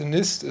case the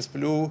NIST is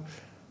blue,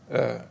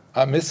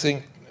 are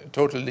missing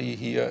totally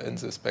here in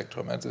the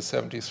spectrum, and the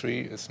 73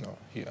 is not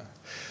here.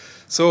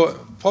 So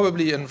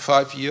probably in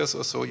 5 years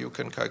or so, you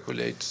can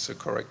calculate the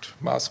correct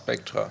mass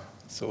spectra.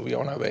 So we're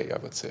on our way, I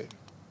would say.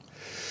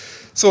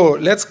 So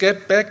let's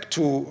get back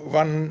to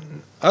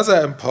one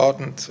other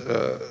important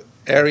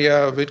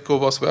area Wittko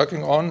was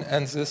working on,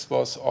 and this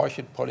was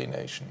orchid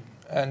pollination.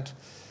 And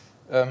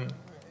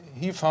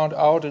he found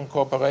out in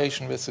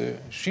cooperation with the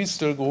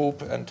Schiestel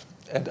group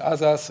and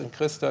others, and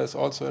Christa is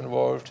also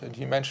involved, and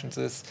he mentioned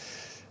this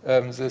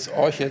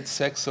orchid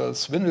sexual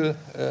swindle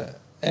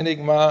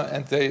enigma,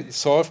 and they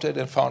solved it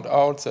and found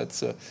out that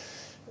the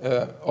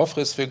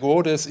Ophrys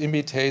phagodes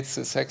imitates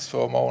the sex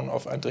pheromone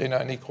of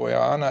Andrena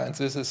nigroiana, and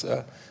this is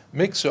a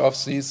mixture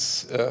of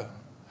these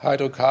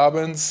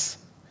hydrocarbons,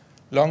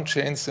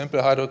 long-chain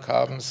simple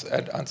hydrocarbons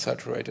and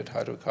unsaturated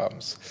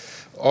hydrocarbons.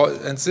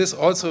 And this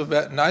also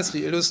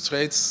nicely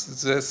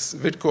illustrates this.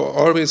 Wittko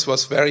always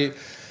was very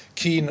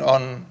keen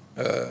on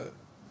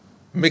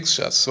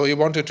mixtures. So he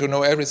wanted to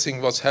know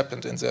everything what's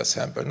happened in their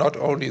sample, not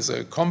only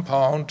the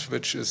compound,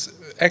 which is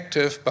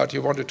active, but he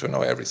wanted to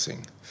know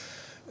everything.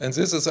 And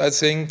this is, I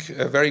think,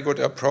 a very good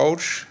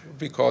approach,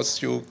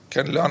 because you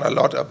can learn a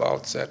lot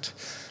about that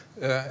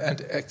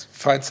and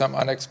find some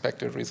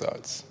unexpected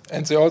results.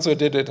 And they also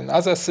did it in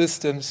other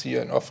systems,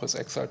 here in Ophrys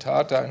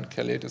exaltata and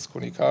Caletes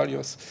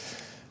cunicalius,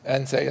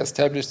 and they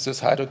established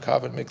these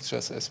hydrocarbon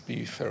mixtures as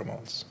bee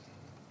pheromones.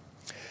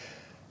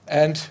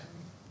 And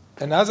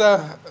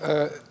another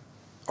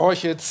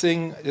orchid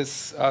thing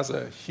are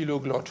the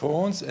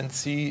hyloglottones, and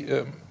she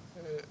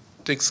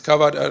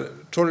discovered a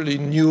totally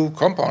new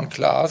compound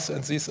class,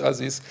 and these are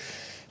these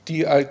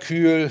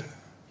dialkyl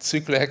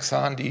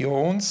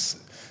cyclohexandiones,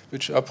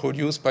 which are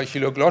produced by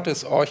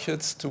hyloglottis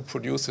orchids to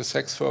produce the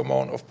sex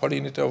pheromone of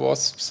pollinator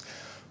wasps,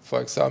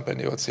 for example,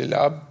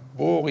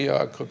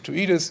 Neocellaboria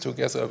cryptoides,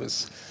 together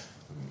with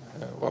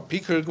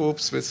apical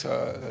groups, which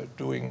are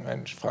doing,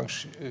 and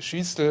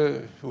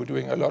Francke, who are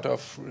doing a lot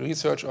of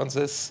research on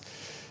this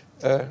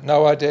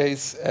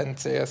nowadays, and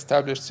they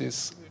established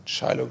these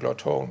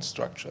hyloglotton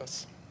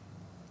structures.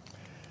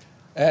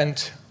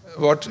 And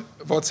what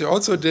they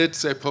also did,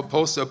 they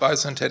proposed a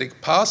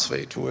biosynthetic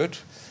pathway to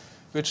it,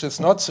 which is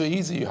not so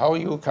easy, how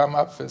you come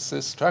up with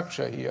this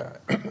structure here.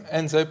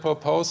 And they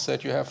proposed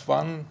that you have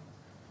one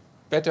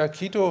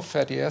beta-keto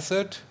fatty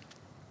acid,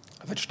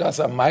 which does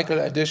a Michael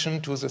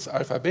addition to this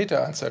alpha-beta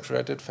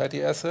unsaturated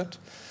fatty acid,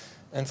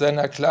 and then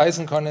a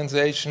Claisen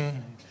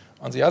condensation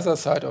on the other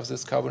side of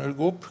this carbonyl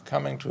group,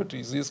 coming to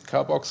this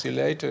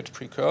carboxylated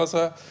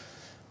precursor,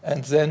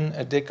 and then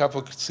a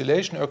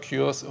decarboxylation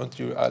occurs, and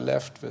you are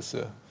left with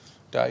a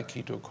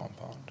diketo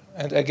compound.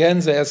 And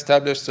again, they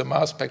established the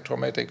mass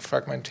spectrometric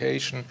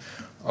fragmentation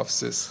of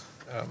this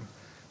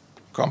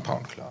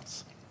compound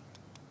class.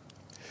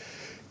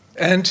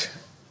 And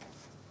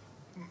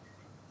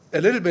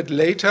a little bit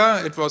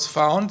later, it was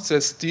found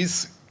that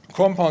these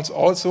compounds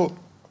also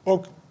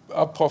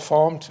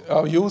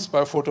are used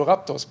by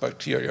Photorhabdus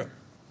bacteria.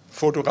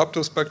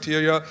 Photorhabdus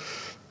bacteria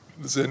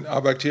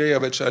are bacteria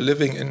which are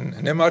living in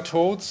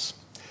nematodes,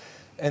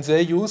 and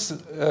they use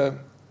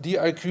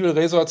dialkyl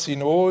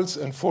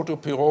resorcinols and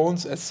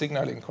photopyrones as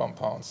signaling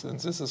compounds. And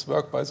this is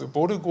work by the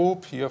Bode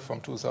group here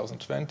from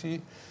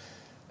 2020.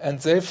 And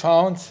they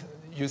found,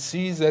 you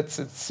see that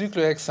the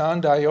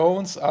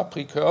cyclohexandiones are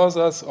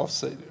precursors of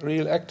the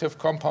real active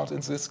compound,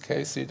 in this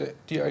case, the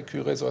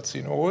dialkyl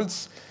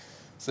resorcinols.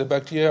 The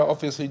bacteria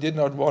obviously did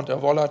not want a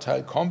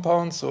volatile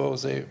compound, so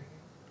they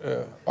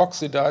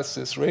oxidized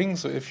this ring.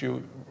 So if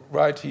you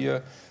write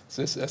here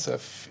this as a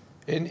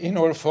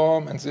enol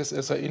form and this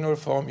as an enol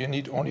form, you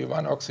need only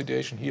one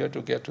oxidation here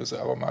to get to the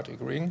aromatic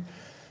ring.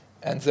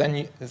 And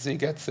then they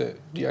get the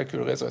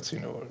dialkyl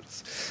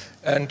resorcinols.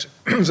 And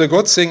the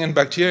good thing in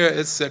bacteria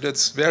is that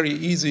it's very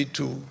easy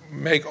to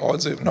make all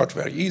the, not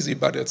very easy,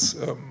 but it's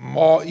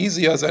more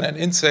easier than in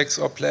insects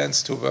or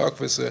plants to work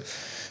with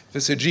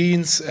the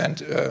genes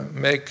and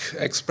make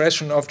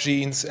expression of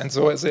genes. And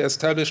so they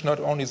establish not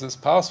only this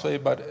pathway,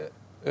 but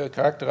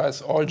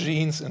characterize all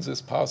genes in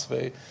this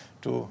pathway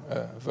to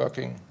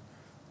working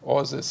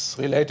all these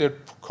related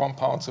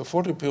compounds of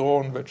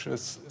photopyrone, which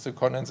is the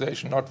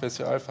condensation not with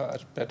the alpha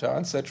beta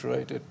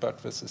unsaturated,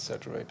 but with the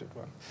saturated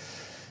one.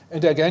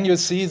 And again, you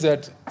see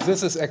that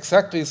this is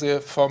exactly the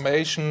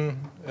formation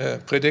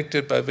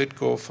predicted by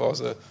Wittko for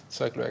the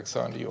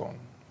cyclohexandione.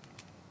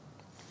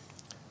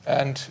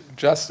 And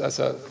just as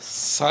a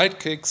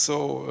sidekick,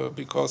 so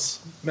because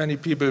many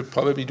people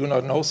probably do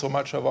not know so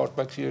much about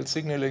bacterial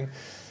signaling,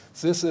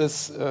 this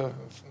is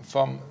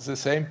from the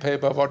same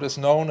paper what is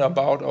known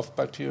about of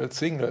bacterial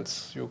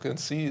signals. You can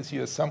see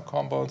here some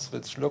compounds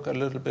which look a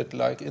little bit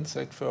like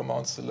insect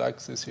pheromones,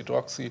 like this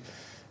hydroxy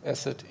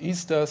acid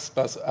esters,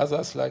 but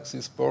others like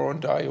these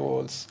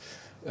borondiols,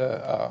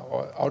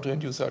 or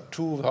autoinducer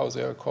 2, how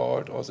they are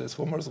called, or these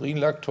humoserine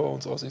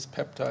lactones, or these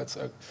peptides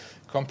are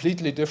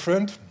completely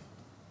different.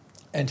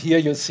 And here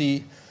you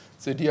see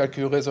the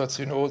dialkyl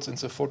resorcinols and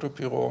the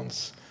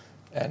photopyrones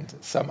and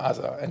some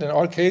other. And in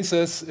all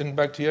cases, in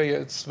bacteria,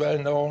 it's well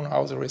known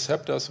how the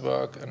receptors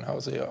work and how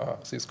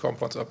these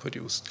compounds are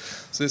produced.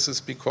 This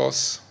is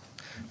because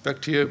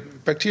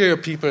bacteria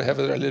people have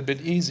it a little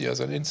bit easier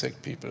than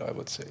insect people, I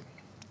would say.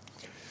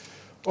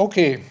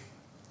 Okay.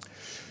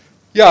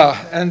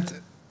 Yeah,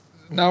 and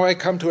now I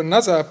come to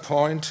another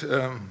point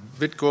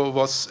Wittko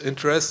was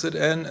interested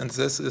in, and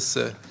this is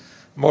the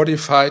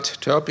modified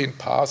terpene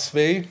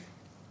pathway.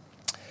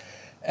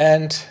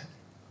 And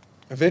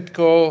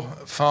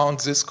Wittko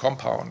found this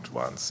compound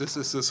once. This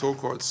is the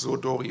so-called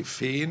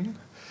sodoriphen,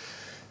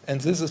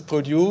 and this is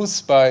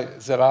produced by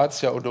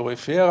Serratia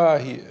odorifera.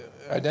 He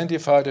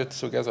identified it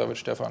together with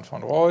Stefan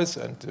von Roys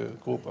and the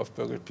group of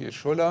Birgit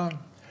Piel-Schuller.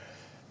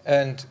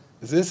 And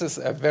this is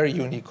a very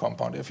unique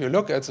compound. If you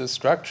look at the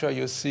structure,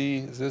 you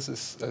see this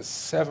is a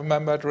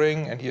 7-membered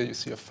ring, and here you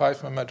see a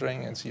 5-membered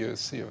ring, and here you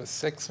see a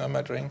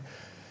 6-membered ring.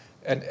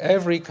 And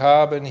every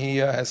carbon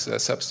here has a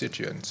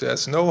substituent.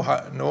 There's no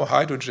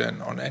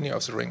hydrogen on any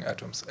of the ring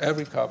atoms.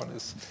 Every carbon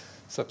is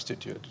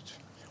substituted.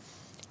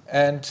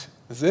 And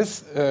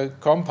this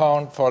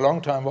compound for a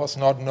long time was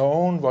not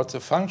known what the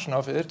function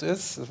of it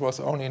is. It was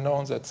only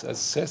known that it's a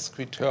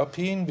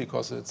sesquiterpene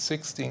because it's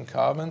 16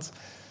 carbons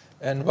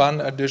and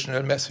one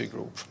additional methyl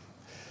group.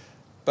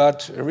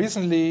 But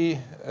recently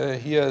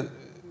here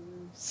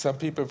some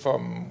people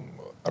from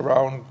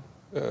around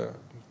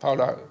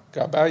Paula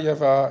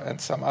Garbayeva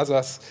and some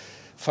others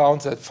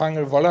found that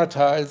fungal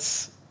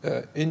volatiles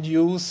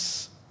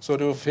induce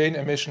sodorephane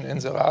emission in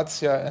the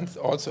ratia and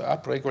also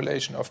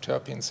upregulation of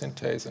terpene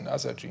synthase in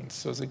other genes.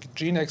 So the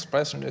gene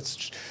expression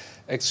is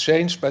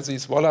exchanged by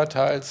these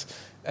volatiles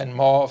and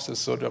more of the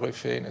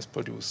sodorephane is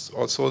produced.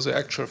 Also, the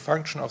actual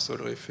function of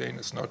sodorephane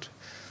is not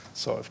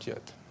solved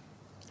yet.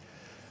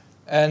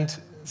 And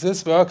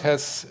this work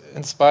has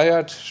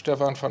inspired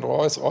Stefan van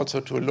Roys also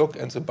to look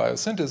into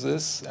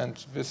biosynthesis,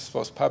 and this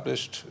was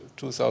published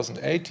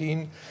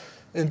 2018.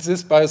 And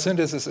this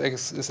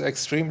biosynthesis is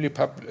extremely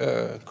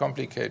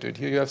complicated.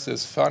 Here you have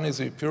this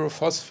farnesyl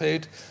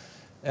pyrophosphate,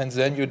 and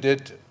then you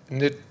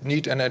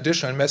need an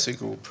additional methyl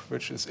group,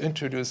 which is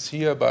introduced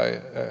here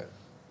by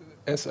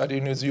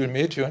S-adenosyl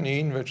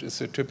methionine, which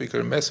is a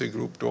typical methyl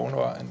group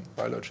donor in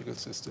biological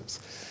systems.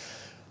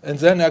 And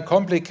then a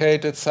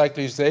complicated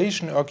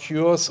cyclization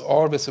occurs,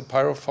 all with the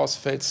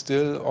pyrophosphate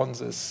still on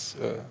this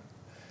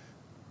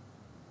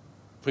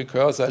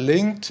precursor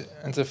linked,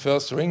 and the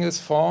first ring is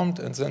formed,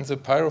 and then the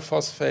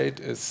pyrophosphate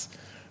is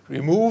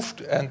removed,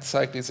 and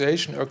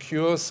cyclization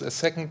occurs a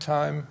second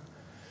time,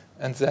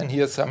 and then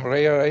here some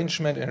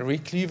rearrangement and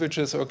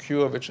recleavages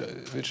occur,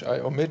 which I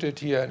omitted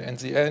here, and in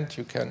the end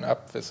you can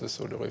up with the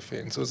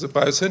sodorephane. So the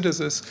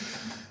biosynthesis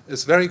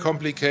is very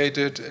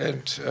complicated,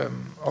 and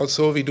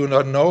also we do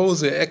not know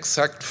the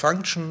exact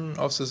function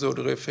of the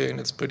sodorephane.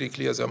 It's pretty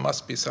clear there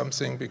must be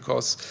something,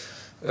 because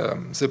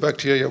the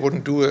bacteria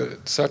wouldn't do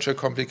such a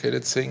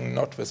complicated thing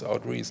not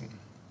without reason.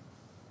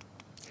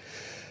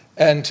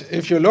 And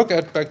if you look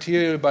at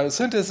bacterial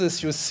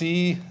biosynthesis, you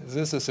see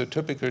this is a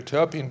typical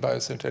terpene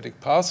biosynthetic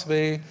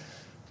pathway,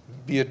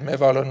 be it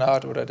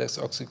mevalonate or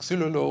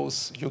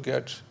desoxyxylulose. You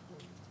get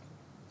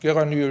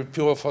geranyl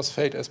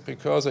pyrophosphate as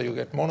precursor, you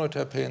get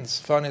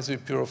monoterpenes, farnesyl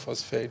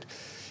pyrophosphate,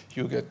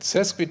 you get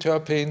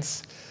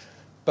sesquiterpenes,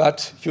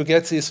 but you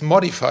get these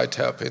modified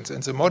terpenes,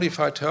 and the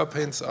modified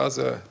terpenes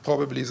are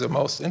probably the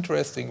most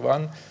interesting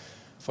one.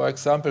 For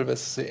example,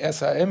 with the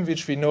SRM,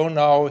 which we know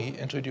now, he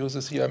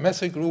introduces here a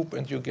methyl group,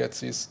 and you get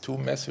these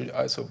 2-methyl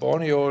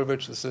isoborneol,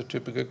 which is a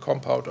typical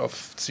compound of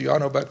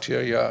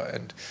cyanobacteria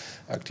and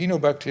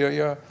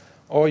actinobacteria.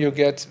 Or you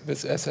get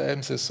with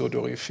SRM the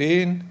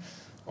sodorephane,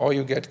 or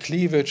you get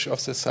cleavage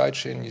of the side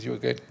chain. You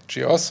get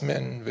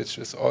geosmin, which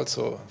is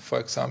also, for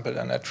example,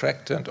 an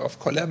attractant of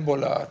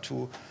collembola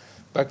to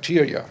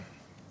bacteria.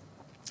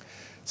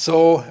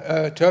 So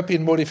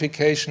terpene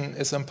modification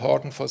is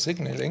important for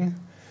signaling.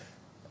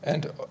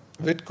 And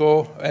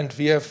Wittko and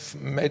we have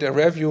made a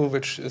review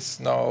which is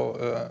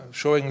now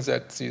showing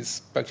that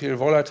these bacterial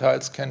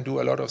volatiles can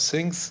do a lot of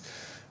things.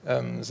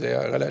 They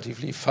are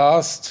relatively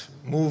fast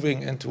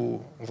moving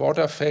into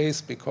water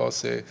phase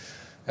because they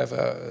have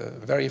a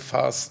very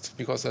fast,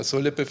 because they're so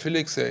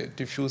lipophilic, they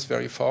diffuse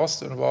very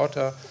fast in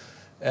water,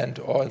 and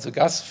or in the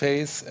gas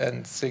phase,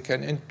 and they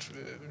can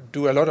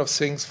do a lot of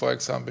things, for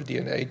example,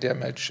 DNA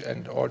damage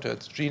and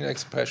altered gene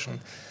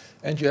expression.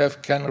 And you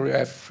can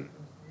have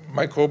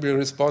microbial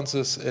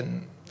responses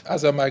in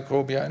other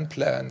microbia in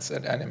plants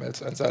and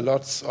animals, and there are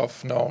lots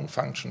of known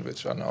functions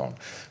which are known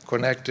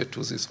connected to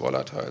these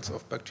volatiles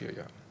of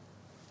bacteria.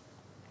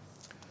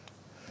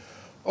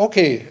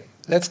 Okay,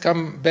 let's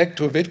come back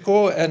to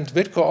Wittko, and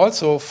Wittko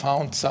also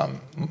found some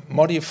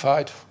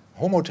modified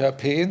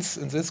homoterpenes.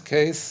 In this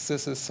case,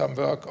 this is some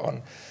work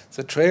on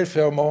the trail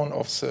pheromone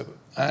of the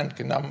ant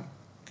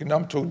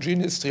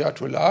Gnamtogenis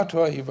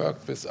triatulator. He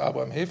worked with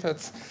Abraham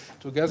Heferts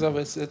together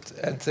with it,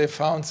 and they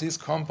found these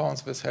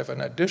compounds which have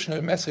an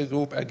additional methyl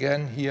group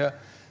again here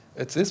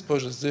at this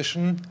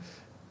position,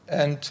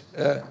 and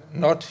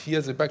not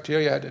here. The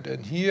bacteria had it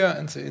in here,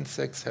 and the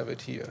insects have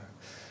it here.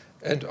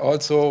 And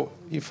also,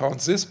 he found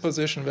this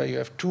position where you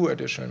have 2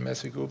 additional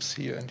methyl groups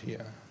here and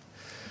here.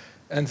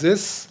 And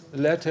this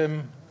led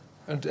him,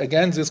 and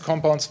again, these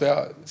compounds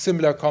were,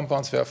 similar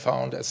compounds were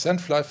found as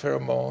sandfly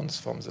pheromones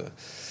from the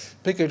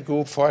picket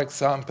group, for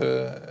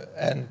example,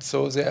 and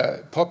so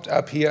they popped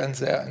up here and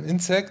there in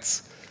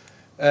insects.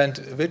 And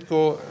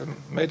Wittko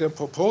made a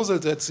proposal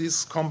that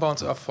these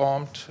compounds are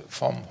formed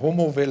from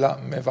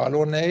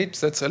homomevalonate.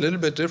 That's a little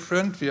bit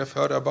different. We have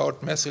heard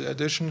about methyl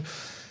addition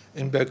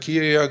in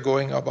bacteria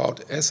going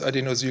about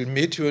S-adenosyl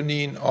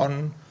methionine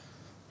on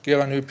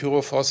geranyl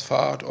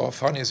pyrophosphate or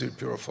farnesyl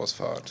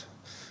pyrophosphate.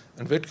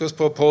 And Wittko's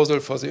proposal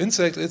for the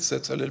insect is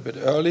that's a little bit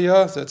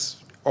earlier. That's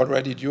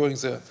already during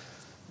the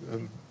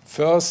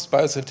first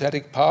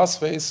biosynthetic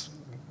pathways,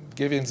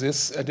 giving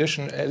this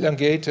addition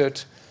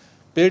elongated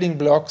building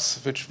blocks,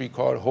 which we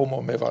call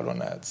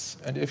homomevalonates.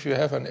 And if you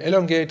have an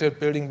elongated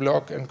building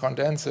block and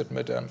condense it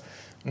with a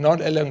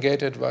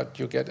non-elongated one,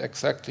 you get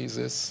exactly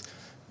this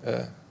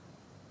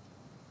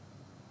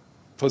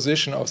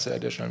position of the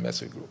additional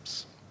methyl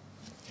groups.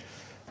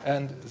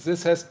 And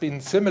this has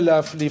been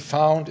similarly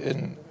found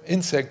in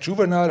insect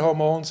juvenile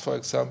hormones. For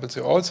example,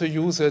 they also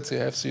use it. They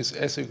have these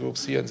ethyl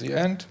groups here in the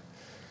end.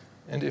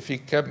 And if we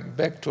come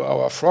back to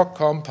our frog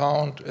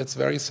compound, it's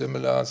very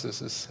similar.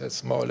 This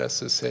has more or less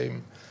the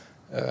same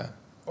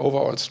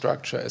overall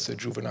structure as the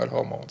juvenile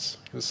hormones.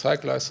 You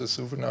cyclize the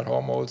juvenile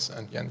hormones,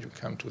 and then you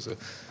come to the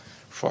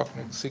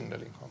Francke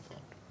signaling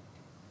compound.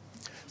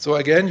 So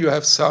again, you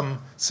have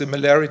some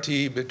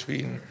similarity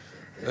between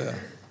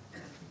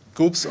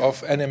groups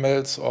of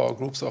animals or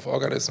groups of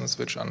organisms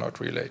which are not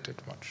related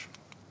much.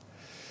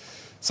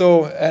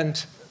 So,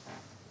 and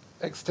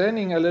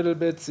extending a little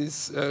bit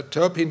this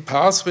terpene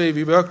pathway,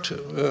 we worked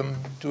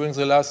during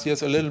the last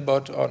years a little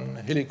bit on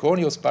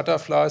heliconius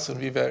butterflies, and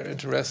we were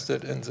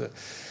interested in the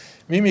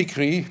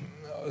mimicry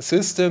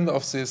system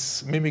of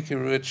this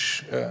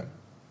mimicry-rich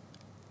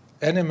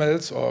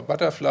animals or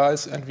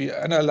butterflies, and we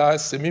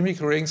analyzed the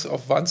mimicry rings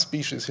of one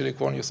species,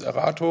 Heliconius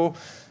erato,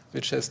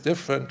 which has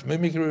different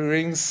mimicry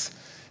rings.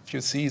 If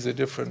you see the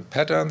different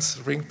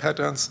patterns, ring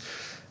patterns,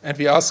 and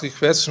we asked the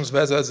questions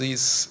whether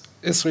these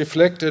is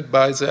reflected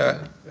by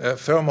the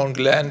pheromone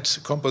gland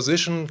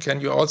composition.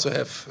 Can you also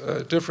have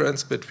a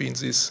difference between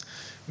these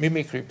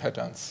mimicry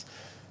patterns?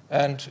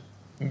 And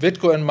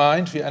Wittko in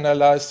mind, we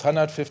analyzed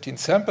 115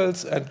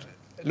 samples and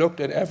looked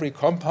at every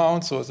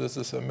compound. So this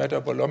is a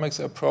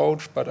metabolomics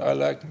approach, but I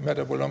like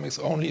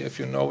metabolomics only if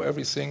you know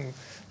everything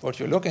what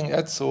you're looking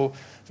at. So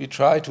we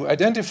try to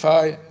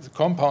identify the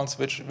compounds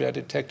which were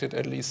detected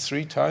at least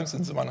 3 times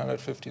in the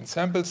 115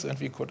 samples, and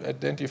we could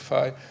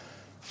identify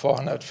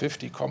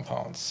 450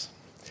 compounds.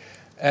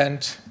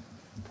 And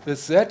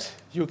with that,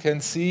 you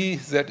can see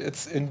that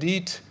it's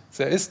indeed,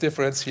 there is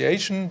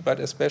differentiation, but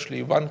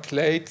especially one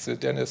clade,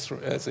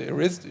 the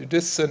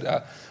iridescent,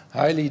 are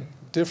highly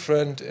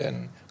different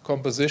in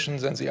composition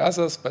than the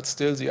others, but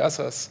still the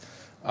others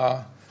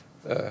are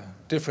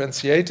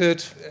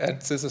differentiated,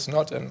 and this is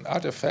not an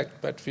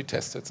artifact, but we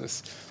tested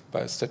this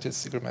by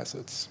statistical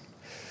methods.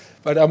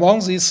 But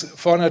among these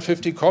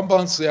 450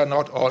 compounds, they are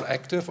not all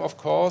active, of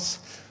course.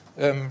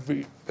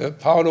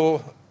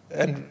 Paolo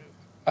and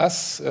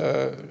us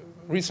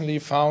recently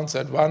found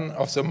that one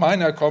of the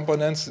minor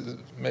components,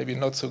 maybe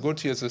not so good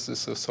here, this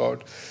is the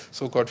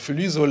so-called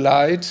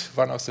phylisolide,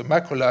 one of the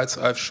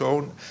macrolides I've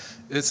shown,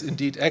 is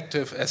indeed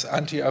active as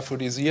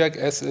anti-aphrodisiac,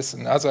 as is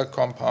another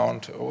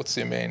compound,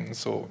 ocimane.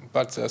 So,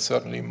 but there are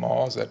certainly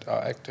more that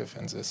are active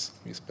in this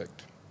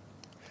respect.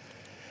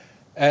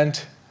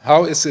 And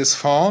how is this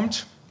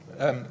formed?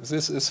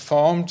 This is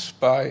formed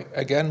by,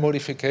 again,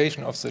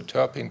 modification of the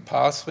terpene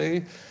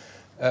pathway.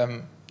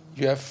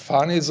 You have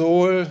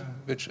farnesol,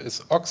 which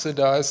is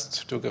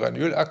oxidized to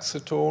granule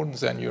acetone.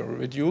 Then you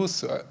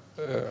reduce the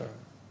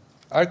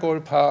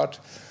alcohol part.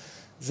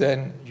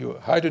 Then you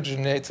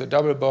hydrogenate the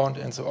double bond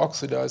and the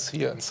oxidize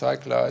here and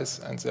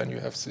cyclize. And then you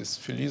have this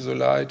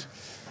phylisolide,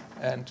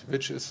 and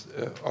which is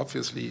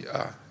obviously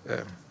a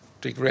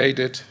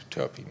degraded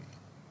terpene.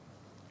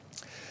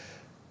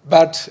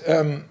 But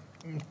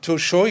to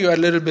show you a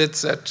little bit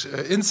that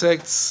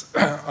insects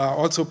are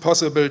also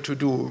possible to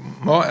do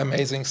more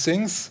amazing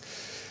things,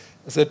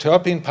 the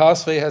terpene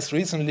pathway has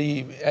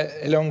recently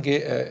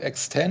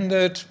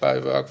extended by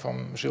work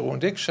from Jérôme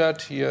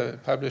Dickschat, here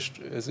published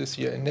this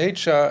year in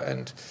Nature,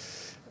 and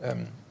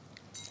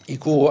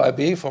Ikuro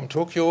Abe from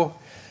Tokyo.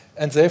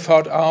 And they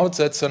found out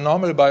that the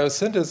normal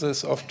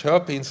biosynthesis of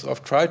terpenes,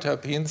 of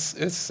triterpenes,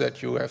 is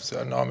that you have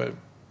the normal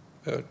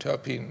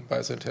terpene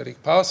biosynthetic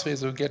pathway,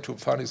 so you get to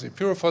farnesyl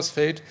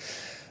pyrophosphate,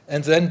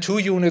 and then 2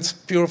 units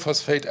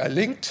pyrophosphate are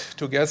linked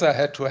together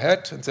head to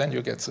head, and then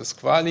you get the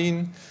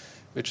squalene,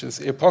 which is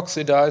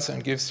epoxidized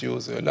and gives you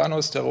the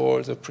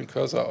lanosterol, the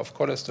precursor of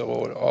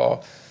cholesterol,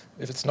 or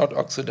if it's not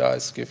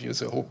oxidized, give you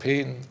the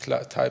hopane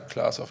type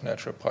class of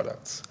natural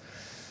products.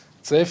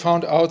 They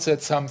found out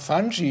that some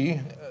fungi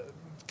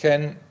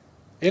can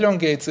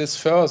elongate this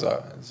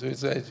further. So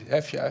they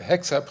have a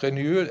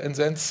hexaprenyl and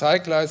then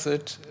cyclize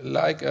it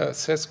like a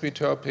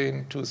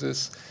sesquiterpene to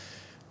this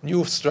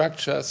new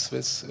structures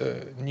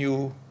with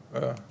new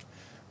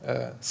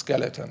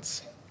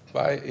skeletons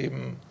by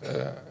even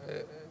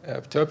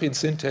terpene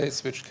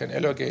synthase, which can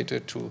elongate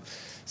it to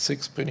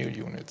 6 prenyl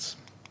units.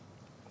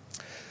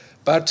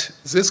 But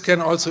this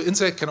can also,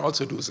 insect can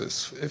also do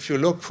this. If you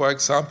look, for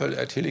example,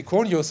 at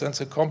heliconius and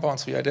the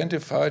compounds we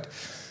identified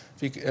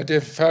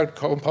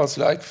compounds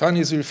like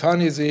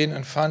farnesylfarnesene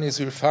and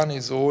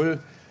farnesylfarnesol,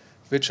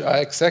 which are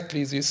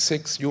exactly these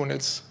 6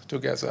 units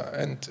together.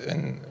 And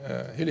in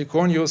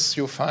heliconius,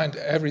 you find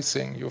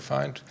everything. You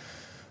find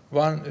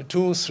 1,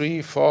 2,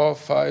 3, 4,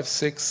 5,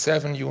 6,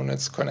 7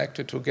 units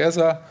connected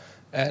together,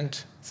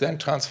 and then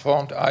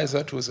transformed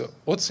either to the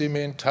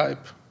ocimane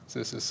type,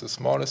 this is the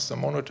smallest, the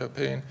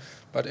monoterpene,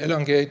 but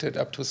elongated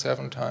up to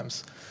 7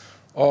 times,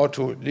 or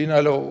to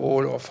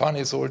linalool or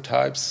farnesol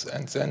types,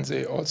 and then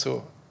they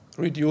also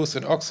reduce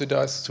and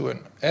oxidize to an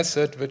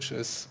acid, which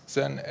is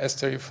then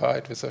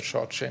esterified with a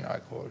short chain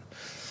alcohol.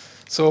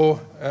 So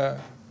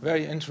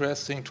very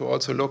interesting to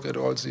also look at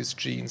all these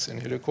genes in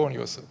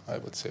heliconius, I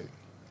would say.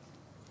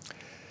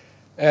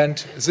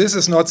 And this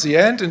is not the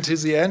end. Until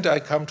the end, I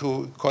come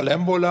to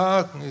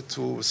Collembola,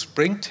 to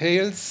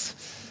springtails.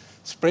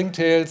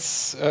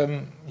 Springtails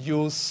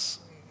use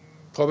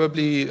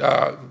probably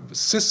a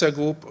sister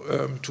group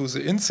to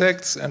the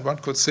insects, and one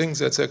could think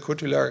that their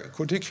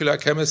cuticular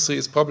chemistry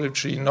is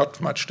probably not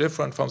much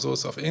different from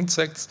those of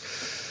insects.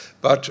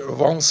 But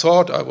wrong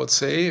thought, I would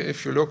say.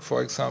 If you look,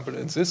 for example,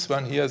 in this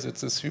one here,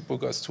 it's this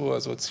Hypogastura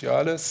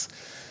socialis.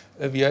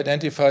 We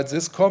identified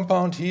this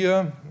compound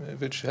here,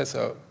 which has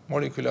a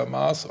molecular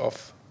mass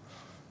of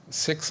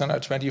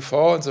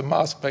 624, and the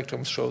mass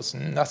spectrum shows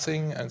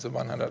nothing, and the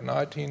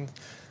 119.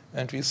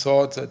 And we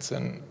thought that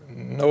then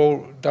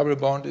no double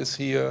bond is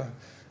here,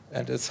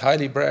 and it's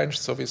highly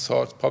branched, so we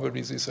thought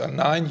probably these are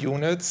 9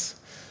 units.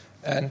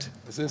 And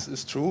this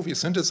is true. We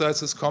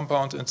synthesized this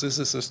compound, and this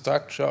is the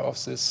structure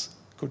of this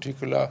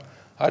cuticular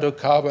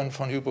hydrocarbon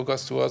from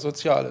Hypogastura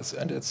socialis,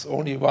 and it's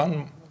only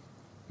one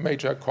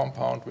major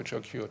compound which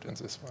occurred in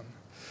this one.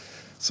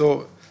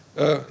 So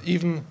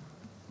even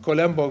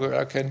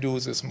Colemborger can do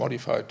this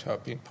modified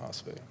terpene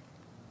pathway.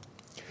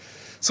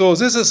 So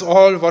this is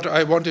all what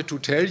I wanted to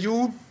tell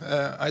you.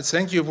 I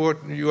thank you for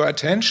your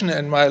attention,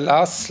 and my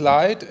last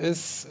slide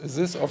is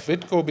this of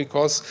Wittko,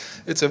 because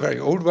it's a very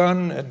old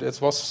one, and it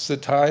was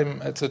at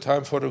the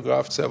time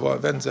photographed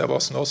when there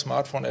was no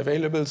smartphone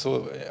available,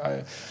 so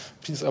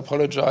please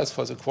apologize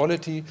for the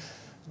quality.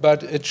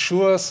 But it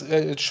shows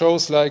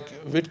like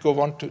Wittko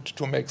wanted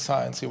to make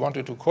science. He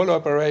wanted to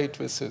collaborate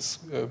with his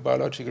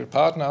biological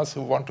partners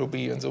who want to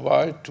be in the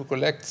wild to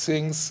collect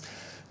things,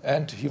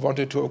 and he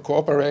wanted to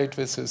cooperate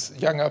with his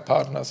younger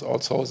partners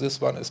also. This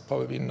one is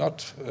probably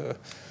not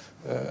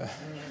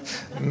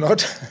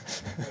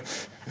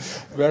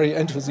very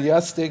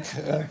enthusiastic.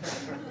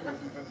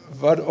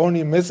 What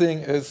only missing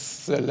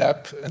is the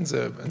lab in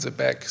the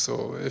back.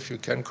 So if you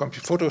can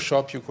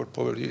Photoshop, you could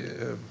probably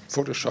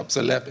Photoshop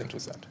the lab into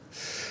that.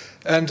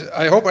 And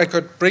I hope I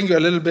could bring you a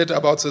little bit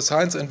about the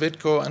science in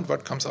Wittko and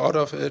what comes out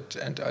of it,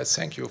 and I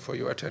thank you for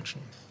your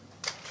attention.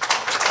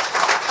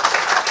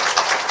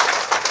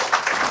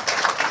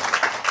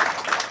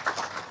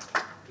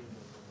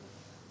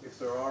 If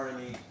there are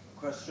any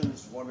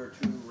questions, one or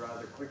two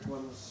rather quick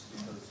ones,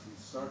 because we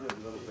started a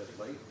little bit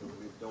late, but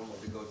we don't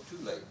want to go too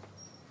late.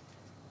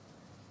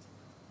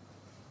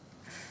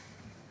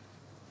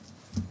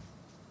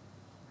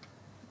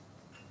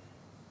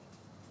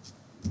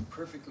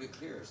 Perfectly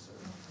clear, sir.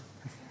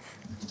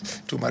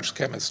 Too much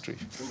chemistry.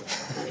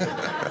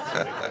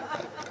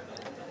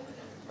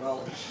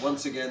 Well,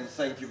 once again,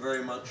 thank you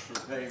very much for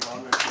paying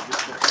honor to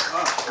this.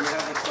 We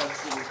have a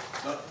question.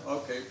 No,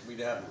 okay, we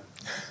haven't.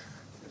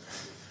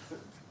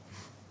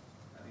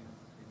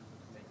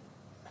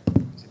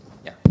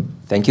 Yeah.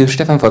 Thank you,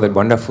 Stefan, for that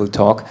wonderful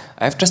talk.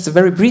 I have just a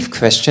very brief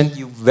question.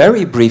 You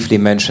very briefly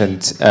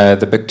mentioned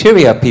the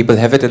bacteria people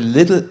have it a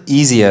little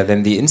easier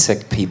than the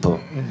insect people.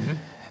 Mm-hmm.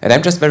 And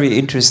I'm just very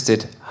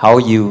interested how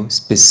you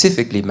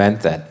specifically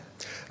meant that.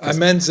 I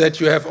meant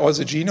that you have all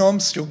the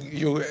genomes.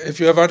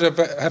 If you have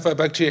a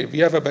bacteria, we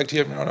have a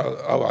bacteria in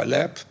our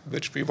lab,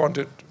 which we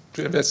wanted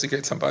to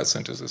investigate some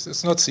biosynthesis.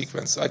 It's not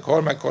sequenced. I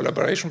call my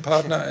collaboration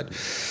partner at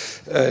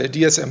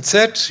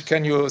DSMZ,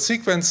 can you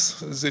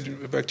sequence the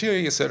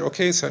bacteria? He said,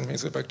 okay, send me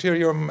the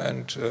bacterium,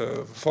 and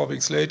 4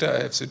 weeks later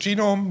I have the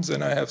genome,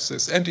 then I have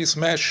this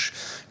anti-smash,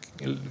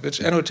 which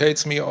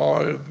annotates me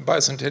all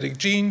biosynthetic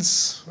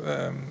genes,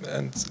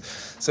 and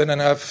then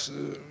I have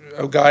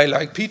a guy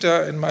like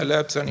Peter in my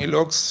lab, then he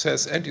looks,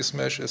 says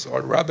anti-smash is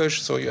all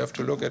rubbish, so you have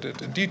to look at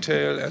it in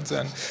detail, and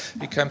then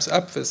he comes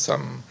up with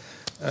some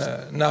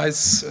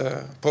nice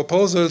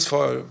proposals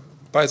for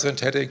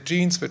biosynthetic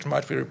genes which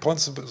might be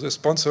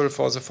responsible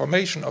for the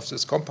formation of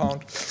this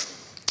compound.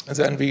 And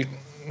then we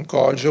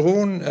call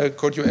Jeroen,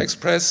 could you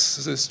express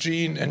this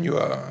gene in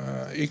your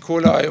E.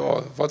 coli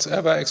or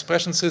whatever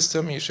expression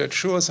system? He said,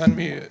 sure, send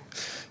me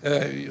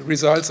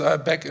results are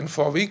back in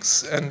 4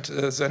 weeks, and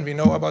then we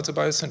know about the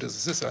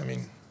biosynthesis. I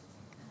mean,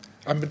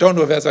 I don't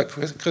know whether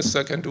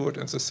CRISPR can do it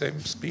in the same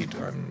speed.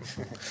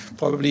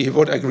 Probably he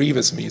would agree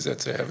with me that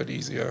they have it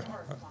easier.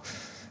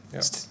 Yeah.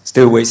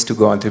 Still ways to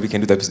go until we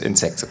can do that with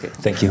insects. Okay,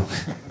 thank you.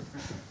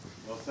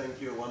 Well, thank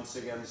you once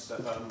again,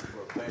 Stefan,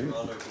 for paying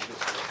honor to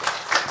this.